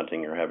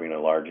anti-hunting are having a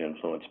large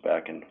influence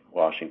back in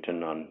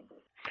Washington on.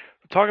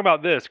 Talk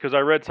about this, because I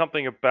read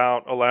something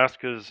about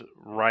Alaska's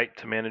right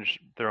to manage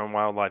their own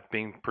wildlife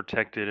being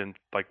protected in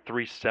like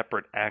 3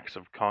 separate acts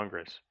of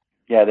Congress.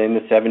 Yeah, in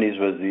the 70s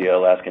was the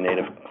Alaska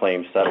Native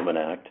Claims Settlement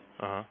Act,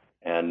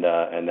 and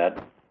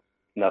that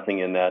nothing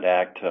in that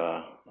act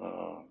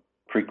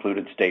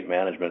precluded state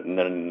management. And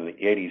then in the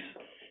 80s,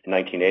 in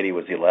 1980,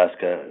 was the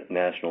Alaska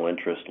National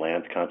Interest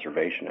Lands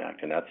Conservation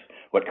Act, and that's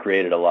what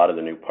created a lot of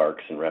the new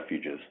parks and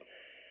refuges.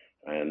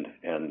 And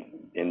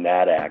in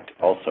that act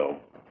also,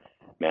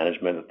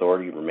 management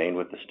authority remained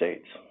with the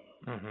states.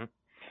 Mm-hmm.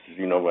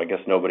 I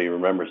guess nobody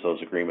remembers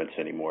those agreements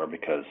anymore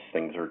because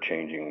things are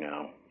changing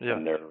now. Yeah.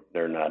 And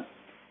they're not.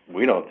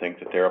 We don't think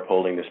that they're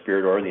upholding the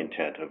spirit or the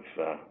intent of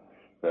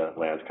the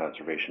Lands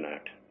Conservation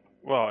Act.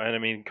 Well, and I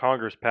mean,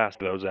 Congress passed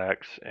those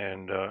acts,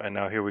 and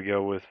now here we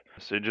go with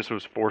it. Just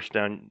was forced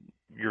down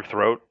your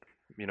throat,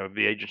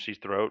 the agency's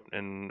throat,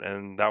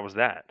 and that was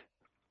that.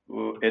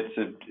 Well,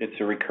 it's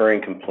a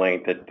recurring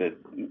complaint that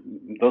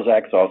those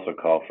acts also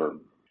call for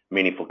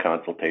meaningful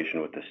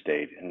consultation with the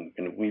state, and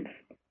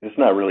it's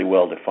not really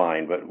well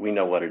defined, but we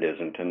know what it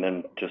isn't, and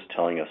then just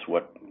telling us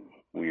what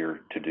we're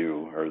to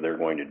do or they're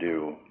going to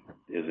do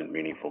isn't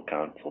meaningful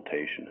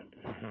consultation.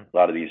 Mm-hmm. A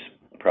lot of these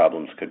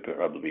problems could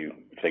probably,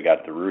 if they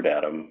got the root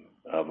of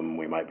them,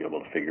 we might be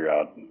able to figure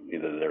out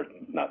either they're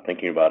not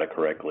thinking about it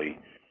correctly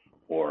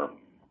or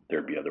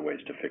there'd be other ways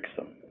to fix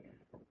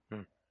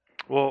them.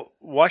 Well,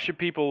 why should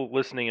people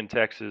listening in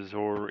Texas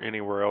or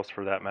anywhere else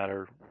for that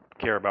matter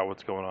care about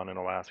what's going on in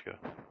Alaska?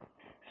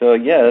 So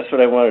yeah, that's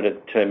what I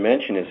wanted to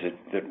mention is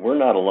that we're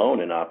not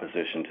alone in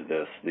opposition to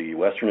this. The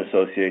Western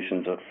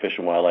Associations of Fish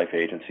and Wildlife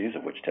Agencies,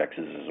 of which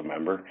Texas is a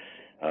member,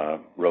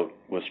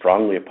 was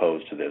strongly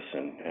opposed to this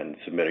and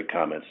submitted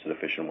comments to the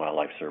Fish and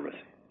Wildlife Service.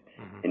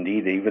 Mm-hmm.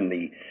 Indeed,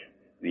 even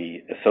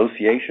the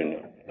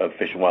Association of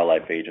Fish and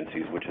Wildlife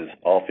Agencies, which is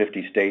all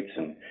 50 states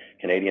and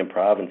Canadian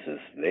provinces,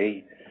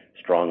 they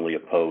strongly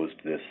opposed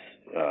this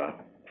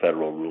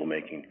federal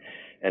rulemaking.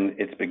 And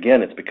it's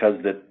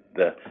because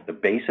the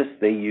basis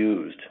they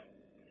used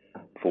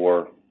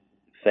for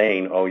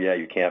saying, oh yeah,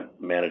 you can't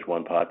manage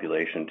one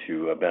population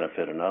to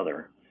benefit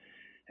another,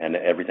 and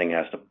everything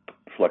has to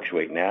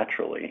fluctuate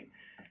naturally,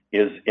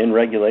 is in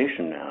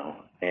regulation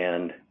now,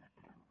 and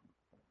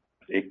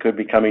it could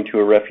be coming to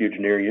a refuge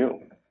near you.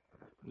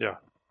 Yeah.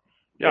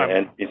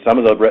 And some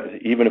of the,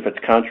 even if it's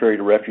contrary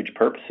to refuge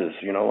purposes,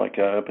 like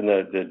up in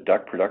the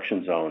duck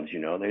production zones,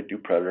 they do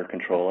predator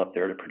control up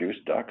there to produce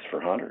ducks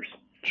for hunters.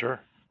 Sure.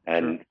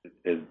 And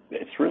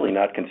it's really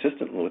not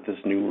consistent with this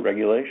new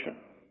regulation.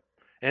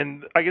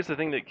 And I guess the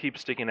thing that keeps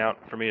sticking out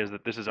for me is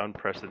that this is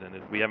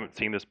unprecedented. We haven't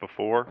seen this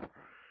before.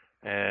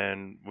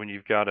 And when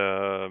you've got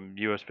a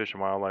U.S. Fish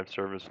and Wildlife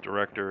Service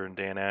director and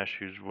Dan Ash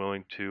who's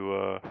willing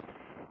to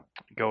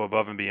go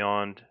above and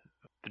beyond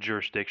the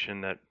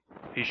jurisdiction that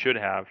he should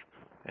have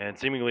and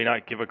seemingly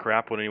not give a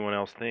crap what anyone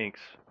else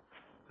thinks,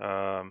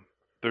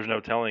 there's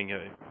no telling.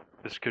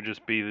 This could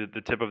just be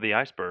the tip of the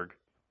iceberg.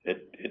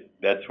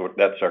 That's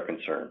our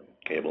concern,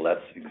 Cable.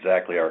 That's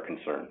exactly our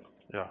concern.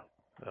 Yeah.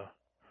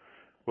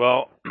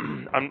 Well,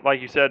 I'm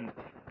like you said,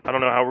 I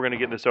don't know how we're going to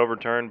get this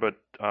overturned, but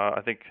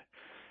I think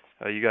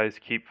you guys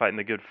keep fighting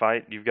the good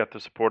fight. You've got the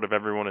support of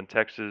everyone in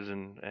Texas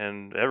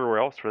and everywhere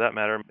else for that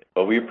matter.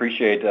 Well, we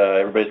appreciate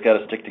everybody's got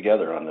to stick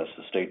together on this.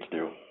 The states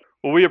do.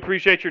 Well, we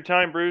appreciate your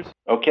time, Bruce.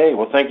 Okay.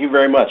 Well, thank you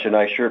very much, and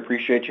I sure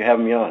appreciate you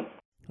having me on.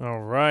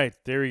 All right,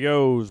 there he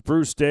goes.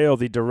 Bruce Dale,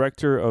 the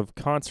Director of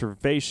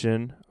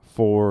Conservation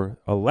for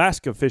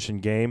Alaska Fish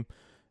and Game.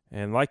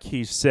 And like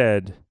he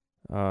said,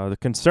 the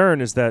concern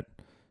is that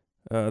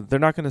they're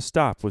not going to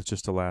stop with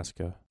just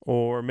Alaska.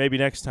 Or maybe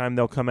next time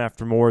they'll come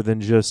after more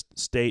than just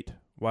state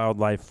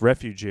wildlife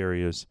refuge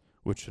areas,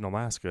 which in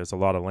Alaska is a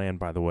lot of land,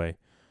 by the way.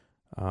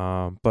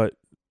 But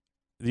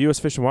the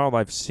U.S. Fish and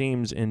Wildlife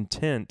seems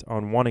intent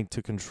on wanting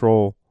to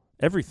control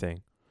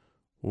everything,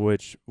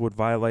 which would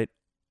violate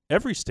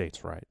every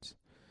state's rights.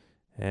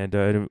 And,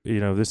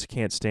 this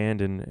can't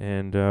stand,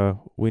 and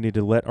we need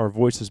to let our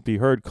voices be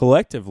heard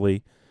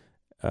collectively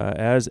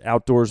as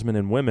outdoorsmen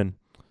and women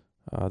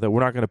that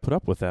we're not going to put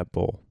up with that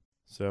bull.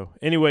 So,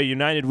 anyway,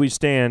 united we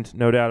stand,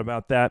 no doubt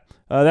about that.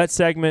 That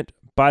segment,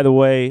 by the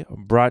way,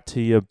 brought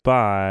to you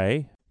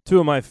by two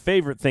of my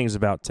favorite things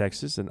about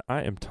Texas, and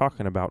I am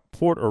talking about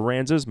Port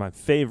Aransas, my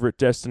favorite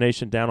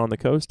destination down on the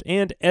coast,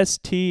 and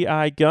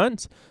STI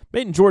Guns.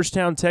 Made in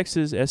Georgetown,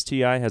 Texas,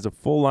 STI has a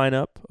full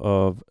lineup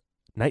of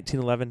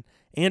 1911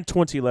 and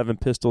 2011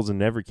 pistols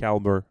in every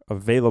caliber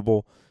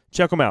available.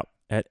 Check them out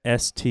at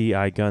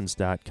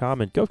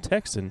stiguns.com, and go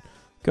Texan,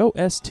 go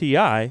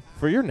STI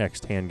for your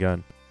next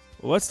handgun.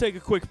 Well, let's take a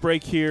quick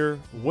break here.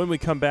 When we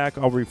come back,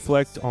 I'll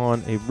reflect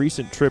on a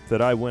recent trip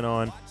that I went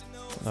on,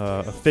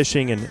 a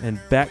fishing and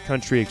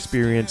backcountry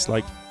experience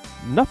like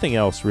nothing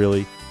else,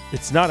 really.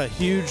 It's not a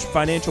huge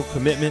financial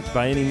commitment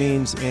by any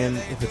means, and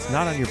if it's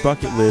not on your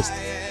bucket list,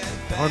 it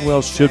darn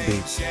well should be.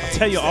 I'll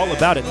tell you all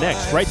about it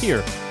next, right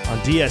here on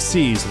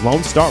DSC's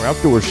Lone Star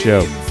Outdoors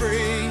Show.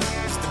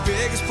 It's the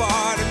biggest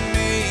part of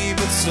me,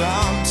 but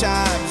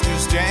sometimes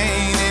just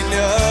ain't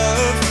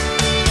enough.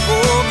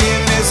 Oh,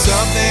 give me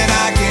something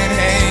I can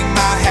hang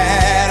my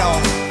hat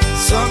on,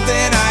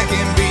 something I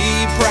can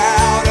be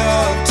proud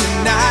of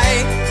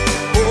tonight.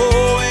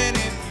 Oh, and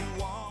if you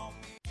want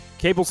me.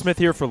 Cable Smith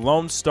here for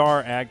Lone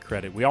Star Ag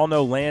Credit. We all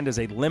know land is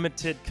a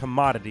limited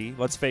commodity.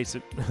 Let's face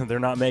it, they're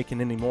not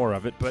making any more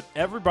of it, but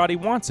everybody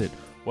wants it.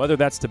 Whether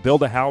that's to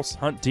build a house,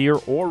 hunt deer,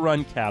 or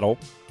run cattle,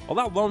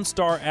 allow Lone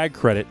Star Ag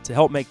Credit to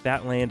help make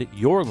that land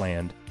your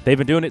land. They've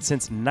been doing it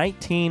since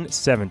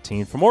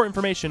 1917. For more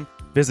information,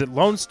 visit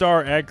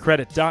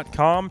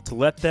LoneStarAgCredit.com to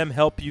let them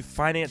help you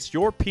finance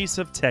your piece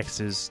of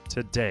Texas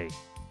today.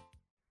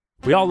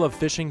 We all love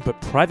fishing, but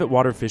private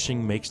water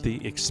fishing makes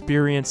the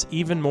experience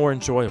even more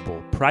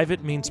enjoyable.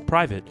 Private means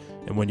private,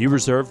 and when you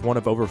reserve one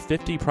of over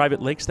 50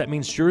 private lakes, that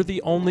means you're the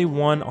only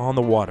one on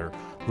the water.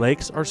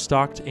 Lakes are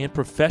stocked and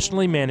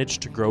professionally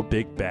managed to grow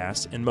big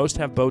bass, and most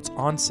have boats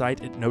on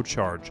site at no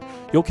charge.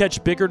 You'll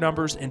catch bigger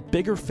numbers and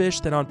bigger fish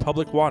than on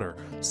public water.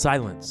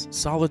 Silence,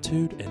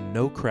 solitude, and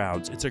no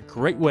crowds. It's a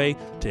great way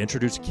to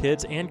introduce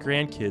kids and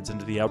grandkids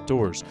into the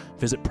outdoors.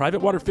 Visit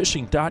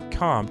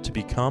privatewaterfishing.com to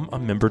become a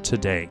member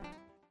today.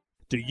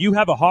 Do you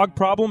have a hog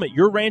problem at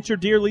your ranch or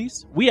deer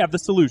lease? We have the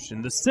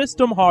solution. The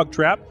System Hog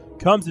Trap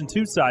comes in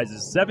two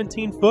sizes,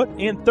 17-foot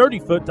and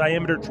 30-foot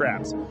diameter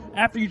traps.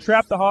 After you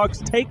trap the hogs,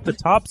 take the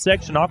top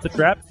section off the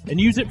trap and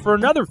use it for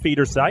another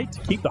feeder site to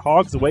keep the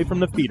hogs away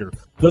from the feeder.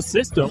 The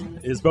system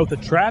is both a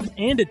trap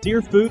and a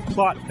deer food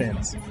plot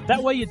fence.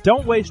 That way you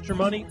don't waste your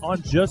money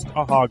on just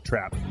a hog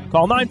trap.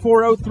 Call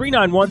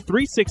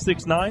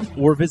 940-391-3669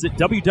 or visit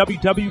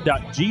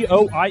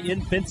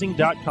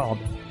www.goinfencing.com.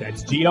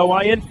 That's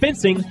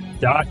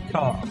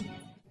goinfencing.com.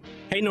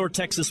 Hey North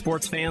Texas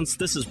sports fans,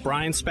 this is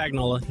Brian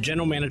Spagnola,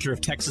 General Manager of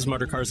Texas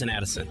Motor Cars in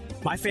Addison.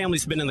 My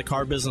family's been in the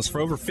car business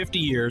for over 50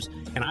 years,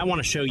 and I want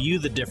to show you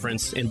the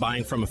difference in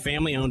buying from a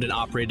family-owned and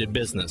operated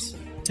business.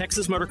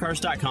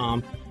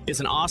 TexasMotorCars.com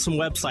is an awesome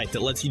website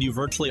that lets you do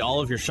virtually all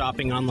of your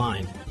shopping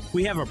online.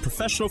 We have a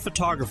professional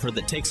photographer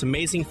that takes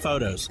amazing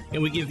photos,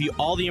 and we give you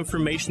all the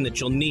information that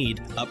you'll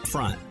need up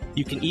front.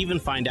 You can even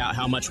find out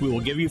how much we will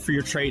give you for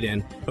your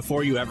trade-in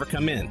before you ever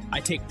come in. I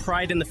take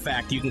pride in the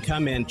fact you can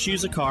come in,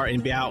 choose a car,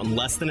 and be out in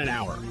less than an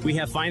hour. We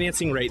have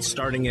financing rates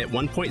starting at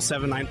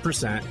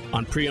 1.79%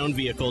 on pre-owned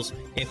vehicles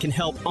and can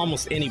help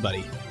almost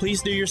anybody.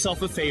 Please do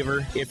yourself a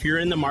favor. If you're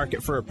in the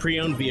market for a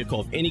pre-owned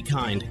vehicle of any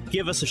kind,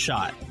 give us a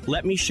shot.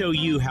 Let me show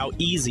you how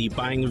easy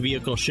buying a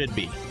vehicle should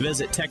be.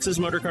 Visit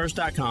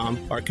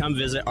TexasMotorCars.com or come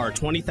visit our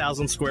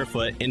 20,000 square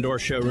foot indoor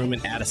showroom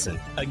in Addison.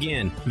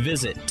 Again,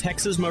 visit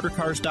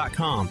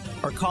TexasMotorCars.com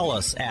or call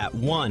us at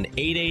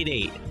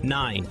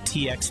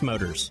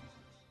 1-888-9TX-MOTORS.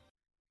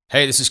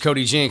 Hey, this is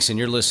Cody Jinks, and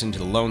you're listening to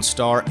the Lone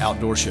Star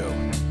Outdoor Show.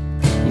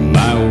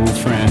 My old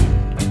friend,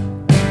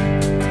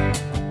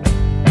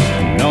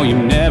 no, you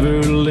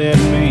never let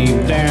me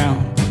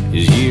down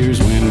as years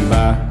went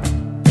by.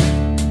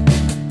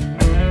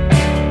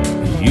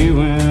 You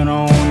went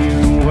on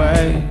your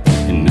way,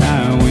 and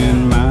I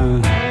went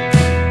mine.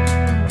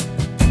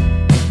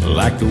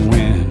 Like the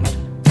wind,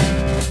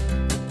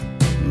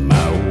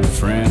 my old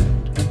friend.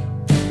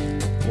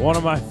 One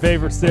of my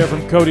favorites there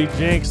from Cody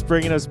Jinks,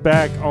 bringing us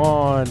back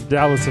on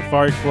Dallas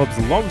Safari Club's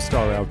Lone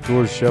Star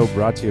Outdoors Show,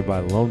 brought to you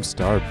by Lone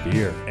Star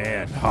Beer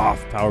and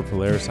Hoff Power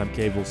Polaris. I'm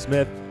Cable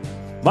Smith.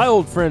 My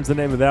Old Friend's the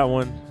name of that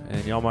one,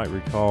 and y'all might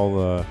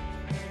recall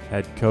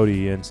had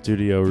Cody in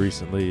studio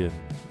recently,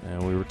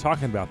 and we were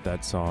talking about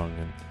that song,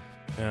 and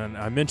And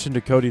I mentioned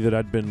to Cody that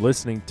I'd been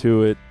listening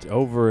to it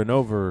over and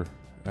over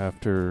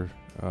after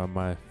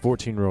my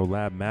 14-year-old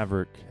lab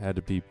Maverick had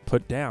to be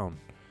put down.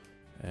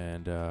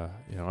 And, I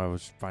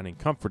was finding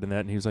comfort in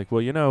that. And he was like,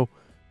 well,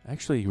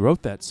 actually he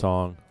wrote that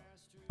song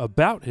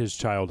about his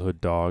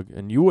childhood dog.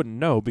 And you wouldn't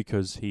know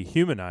because he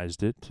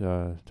humanized it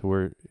to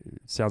where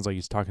it sounds like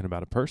he's talking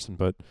about a person.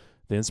 But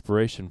the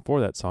inspiration for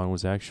that song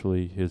was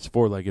actually his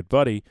four-legged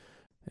buddy.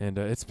 And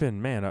it's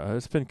been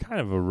kind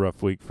of a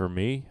rough week for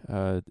me.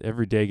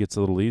 Every day gets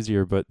a little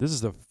easier, but this is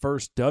the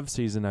first dove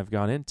season I've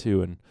gone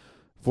into in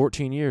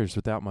 14 years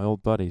without my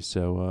old buddy.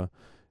 So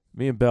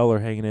me and Belle are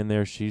hanging in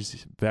there.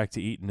 She's back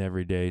to eating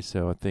every day,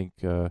 so I think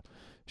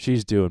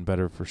she's doing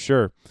better for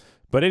sure.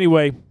 But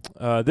anyway,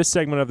 this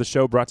segment of the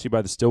show brought to you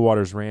by the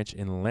Stillwaters Ranch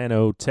in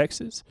Llano,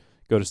 Texas.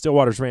 Go to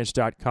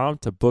stillwatersranch.com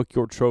to book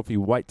your trophy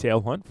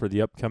whitetail hunt for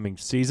the upcoming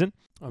season.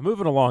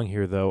 Moving along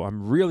here, though,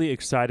 I'm really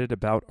excited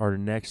about our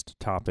next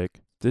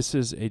topic. This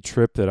is a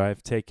trip that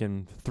I've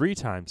taken 3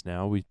 times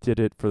now. We did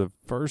it for the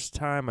first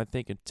time, I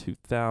think, in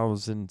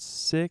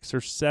 2006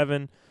 or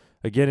 7,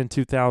 again in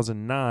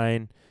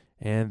 2009,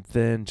 and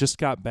then just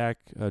got back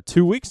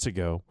 2 weeks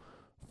ago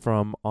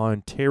from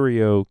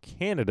Ontario,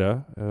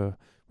 Canada.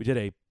 We did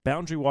a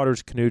Boundary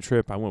Waters canoe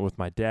trip. I went with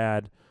my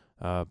dad,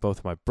 both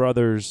of my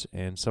brothers,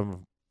 and some of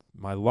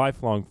my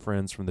lifelong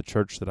friends from the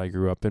church that I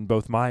grew up in,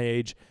 both my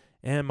age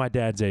and my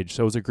dad's age.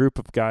 So it was a group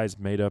of guys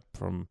made up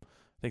from,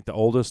 I think the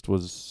oldest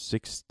was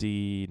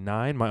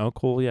 69, my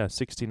uncle,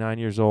 69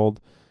 years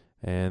old.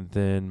 And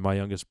then my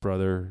youngest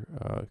brother,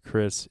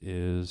 Chris,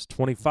 is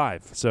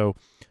 25. So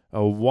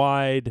a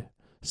wide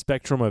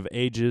spectrum of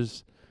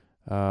ages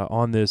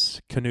on this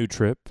canoe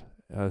trip.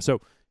 So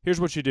here's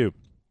what you do.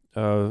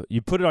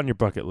 You put it on your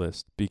bucket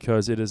list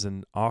because it is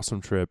an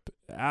awesome trip,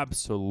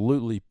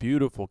 absolutely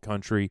beautiful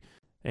country.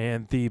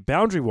 And the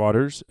Boundary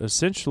Waters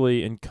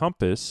essentially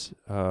encompass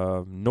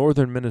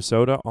northern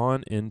Minnesota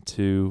on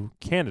into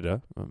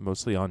Canada,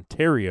 mostly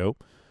Ontario,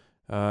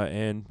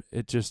 and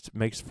it just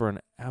makes for an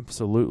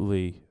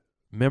absolutely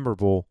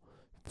memorable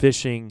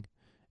fishing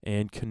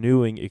and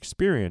canoeing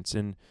experience.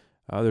 And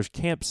there's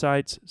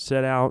campsites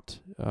set out,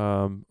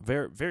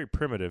 very, very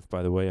primitive,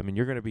 by the way. I mean,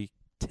 you're going to be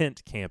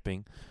tent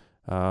camping.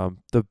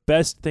 The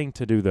best thing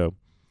to do, though,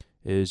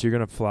 is you're going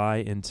to fly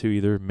into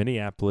either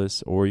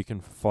Minneapolis or you can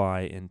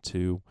fly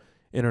into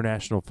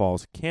International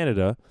Falls,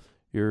 Canada.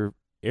 Your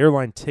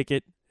airline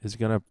ticket is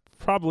going to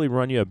probably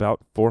run you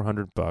about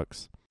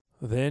 $400.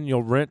 Then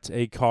you'll rent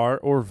a car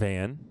or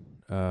van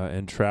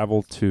and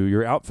travel to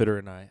your outfitter,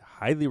 and I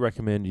highly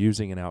recommend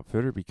using an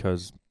outfitter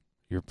because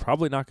you're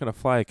probably not going to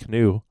fly a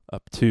canoe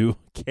up to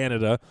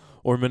Canada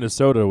or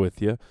Minnesota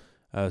with you.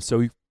 So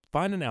you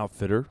find an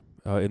outfitter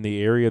in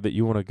the area that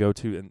you want to go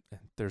to, and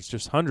there's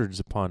just hundreds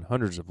upon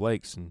hundreds of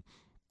lakes, and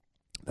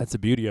that's the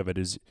beauty of it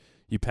is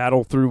you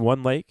paddle through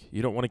one lake,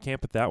 you don't want to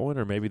camp at that one,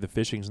 or maybe the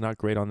fishing's not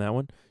great on that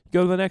one, you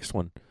go to the next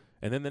one,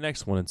 and then the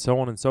next one, and so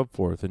on and so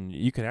forth, and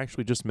you can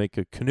actually just make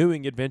a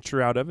canoeing adventure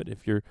out of it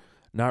if you're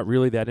not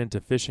really that into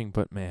fishing.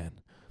 But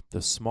man, the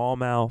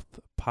smallmouth,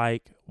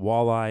 pike,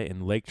 walleye,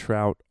 and lake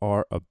trout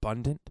are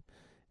abundant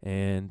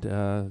and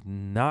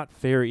not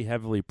very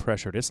heavily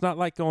pressured. It's not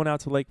like going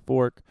out to Lake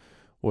Fork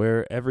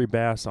where every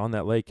bass on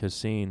that lake has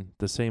seen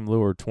the same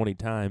lure 20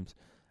 times.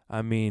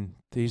 I mean,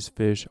 these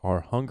fish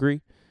are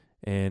hungry,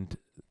 and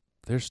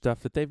there's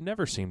stuff that they've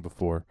never seen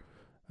before.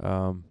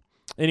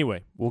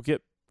 Anyway, we'll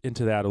get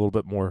into that a little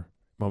bit more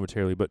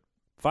momentarily, but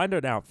find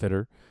an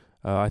outfitter.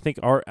 I think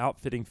our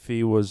outfitting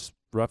fee was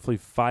roughly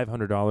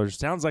 $500.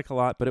 Sounds like a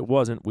lot, but it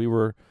wasn't. We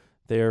were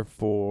there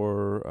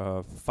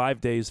for 5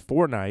 days,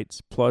 4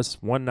 nights,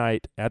 plus 1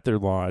 night at their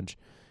lodge,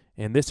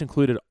 and this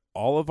included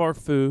all of our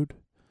food,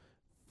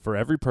 for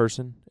every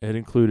person. It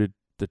included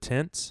the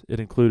tents.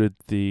 It included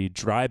the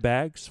dry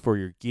bags for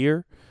your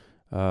gear,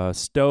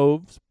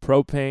 stoves,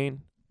 propane,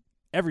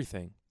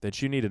 everything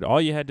that you needed. All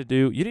you had to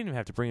do, you didn't even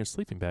have to bring a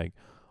sleeping bag.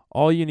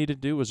 All you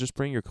needed to do was just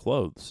bring your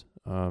clothes.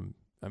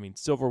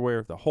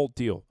 Silverware, the whole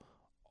deal.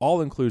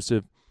 All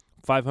inclusive,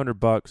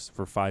 $500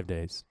 for 5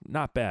 days.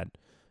 Not bad.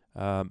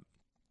 I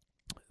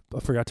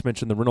forgot to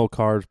mention the rental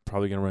car is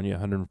probably going to run you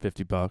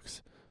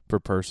 $150 per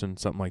person,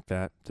 something like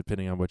that,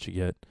 depending on what you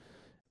get.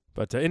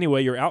 But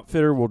anyway, your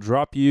outfitter will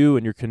drop you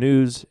and your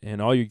canoes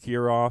and all your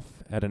gear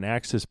off at an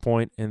access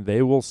point, and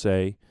they will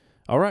say,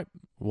 all right,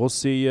 we'll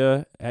see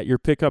you at your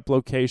pickup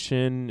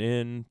location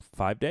in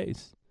 5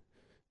 days.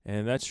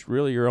 And that's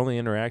really your only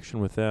interaction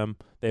with them.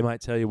 They might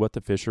tell you what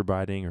the fish are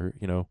biting or,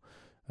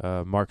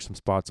 mark some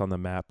spots on the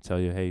map, tell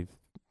you, hey,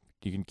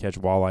 you can catch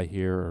walleye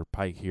here or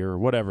pike here or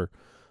whatever.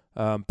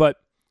 But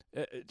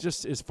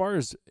just as far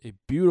as a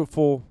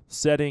beautiful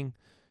setting,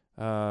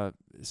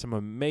 some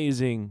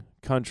amazing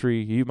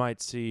country. You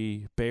might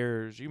see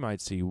bears, you might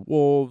see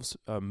wolves,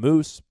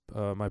 moose.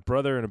 My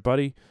brother and a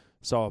buddy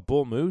saw a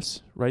bull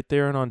moose right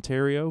there in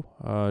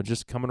Ontario,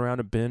 just coming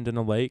around a bend in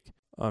a lake.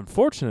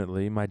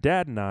 Unfortunately, my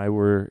dad and I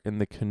were in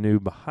the canoe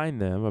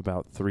behind them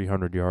about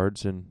 300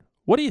 yards, and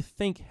what do you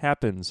think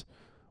happens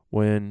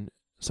when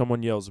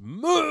someone yells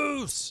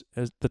moose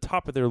at the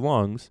top of their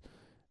lungs?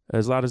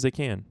 as loud as they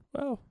can.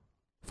 Well,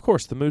 of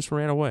course, the moose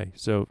ran away,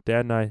 so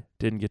Dad and I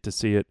didn't get to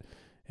see it,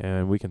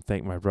 and we can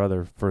thank my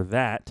brother for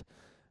that.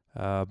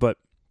 But,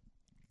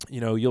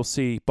 you'll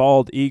see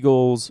bald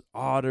eagles,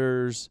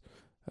 otters,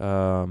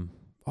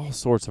 all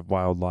sorts of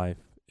wildlife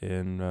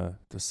in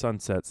the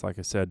sunsets, like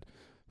I said,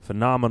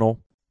 phenomenal.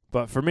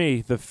 But for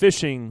me, the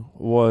fishing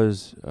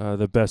was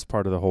the best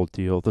part of the whole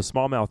deal. The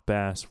smallmouth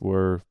bass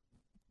were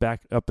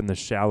back up in the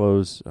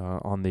shallows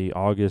on the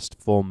August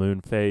full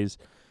moon phase,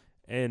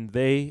 and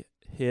they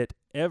hit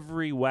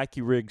every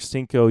wacky rig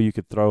Cinco you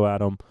could throw at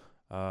them.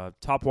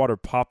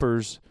 Topwater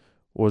poppers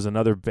was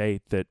another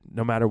bait that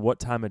no matter what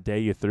time of day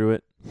you threw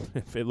it,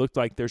 if it looked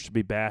like there should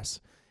be bass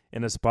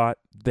in a spot,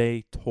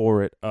 they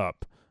tore it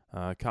up.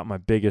 Caught my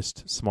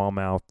biggest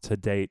smallmouth to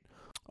date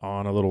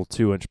on a little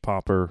 2-inch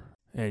popper.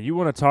 And you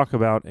want to talk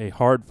about a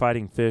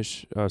hard-fighting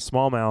fish,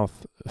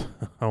 smallmouth,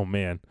 oh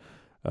man,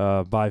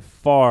 by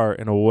far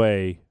and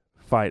away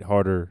fight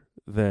harder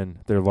than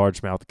their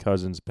largemouth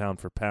cousins pound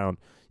for pound.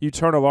 You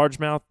turn a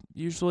largemouth,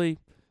 usually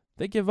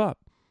they give up.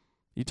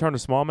 You turn a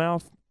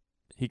smallmouth,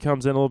 he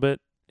comes in a little bit,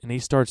 and he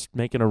starts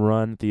making a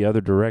run the other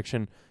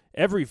direction.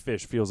 Every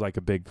fish feels like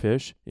a big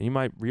fish. You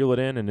might reel it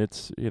in, and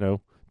it's,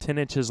 10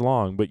 inches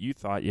long, but you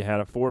thought you had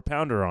a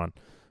 4-pounder on.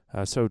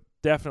 So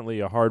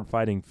definitely a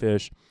hard-fighting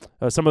fish.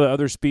 Some of the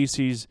other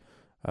species,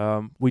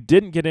 we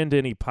didn't get into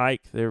any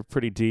pike. They were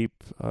pretty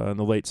deep in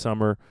the late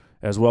summer,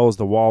 as well as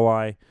the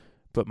walleye.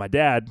 But my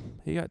dad,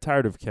 he got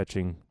tired of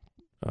catching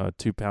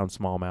 2-pound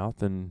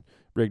smallmouth and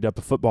rigged up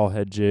a football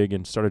head jig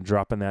and started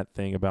dropping that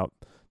thing about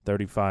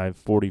 35,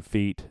 40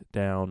 feet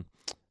down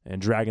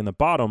and dragging the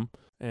bottom.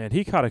 And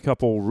he caught a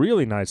couple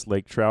really nice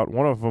lake trout.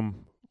 One of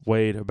them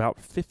weighed about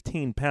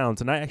 15 pounds,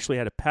 and I actually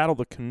had to paddle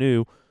the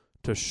canoe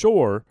to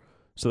shore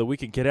so that we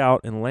could get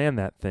out and land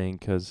that thing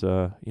because,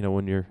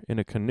 when you're in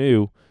a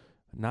canoe,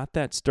 not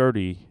that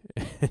sturdy,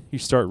 you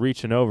start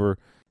reaching over,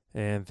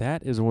 and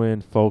that is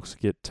when folks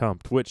get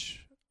tumped,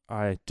 which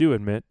I do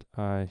admit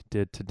I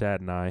did to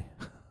Dad and I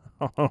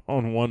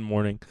on one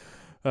morning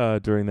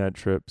during that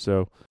trip.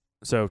 So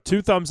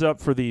 2 thumbs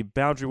up for the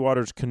Boundary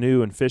Waters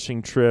canoe and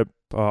fishing trip.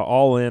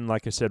 All in,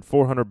 like I said,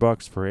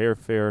 $400 for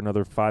airfare,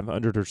 another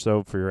 $500 or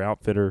so for your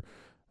outfitter,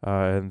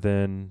 and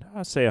then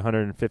I'd say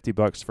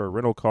 $150 for a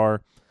rental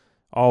car.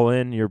 All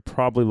in, you're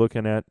probably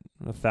looking at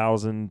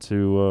 $1,000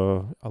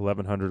 to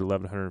 $1,100,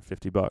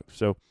 $1,150.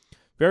 So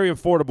very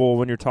affordable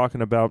when you're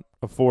talking about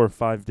a 4 or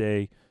 5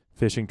 day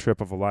fishing trip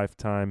of a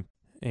lifetime.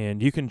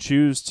 And you can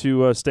choose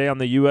to stay on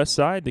the U.S.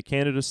 side, the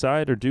Canada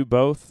side, or do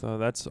both.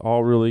 That's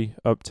all really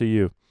up to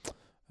you.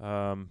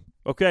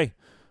 Okay.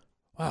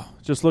 Wow,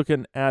 just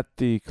looking at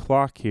the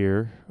clock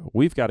here,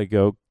 we've got to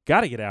go.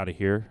 Got to get out of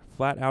here.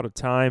 Flat out of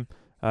time.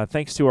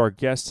 Thanks to our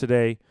guest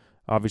today,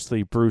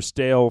 obviously Bruce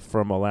Dale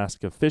from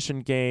Alaska Fish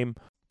and Game.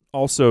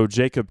 Also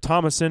Jacob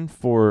Thomason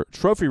for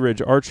Trophy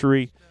Ridge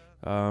Archery.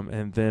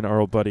 And then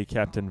our old buddy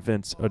Captain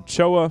Vince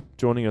Ochoa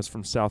joining us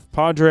from South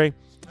Padre.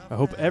 I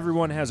hope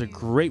everyone has a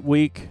great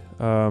week.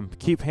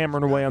 Keep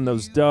hammering away on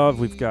those dove.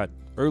 We've got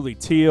early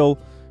teal,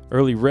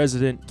 early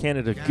resident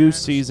Canada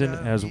goose season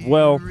as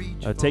well.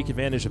 Take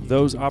advantage of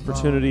those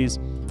opportunities.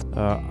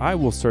 I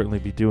will certainly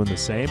be doing the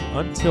same.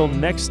 Until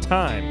next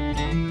time,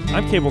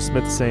 I'm Cable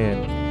Smith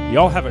saying,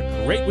 y'all have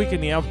a great week in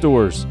the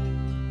outdoors.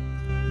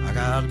 I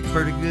got a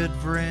pretty good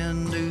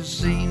friend who's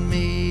seen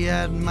me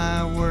at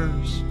my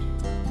worst.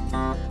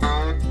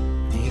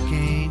 He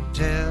can't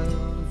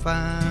tell if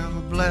I'm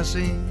a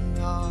blessing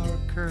or a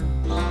curse.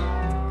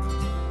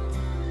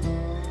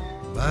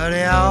 But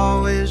he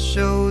always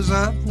shows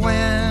up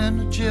when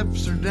the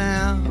chips are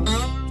down.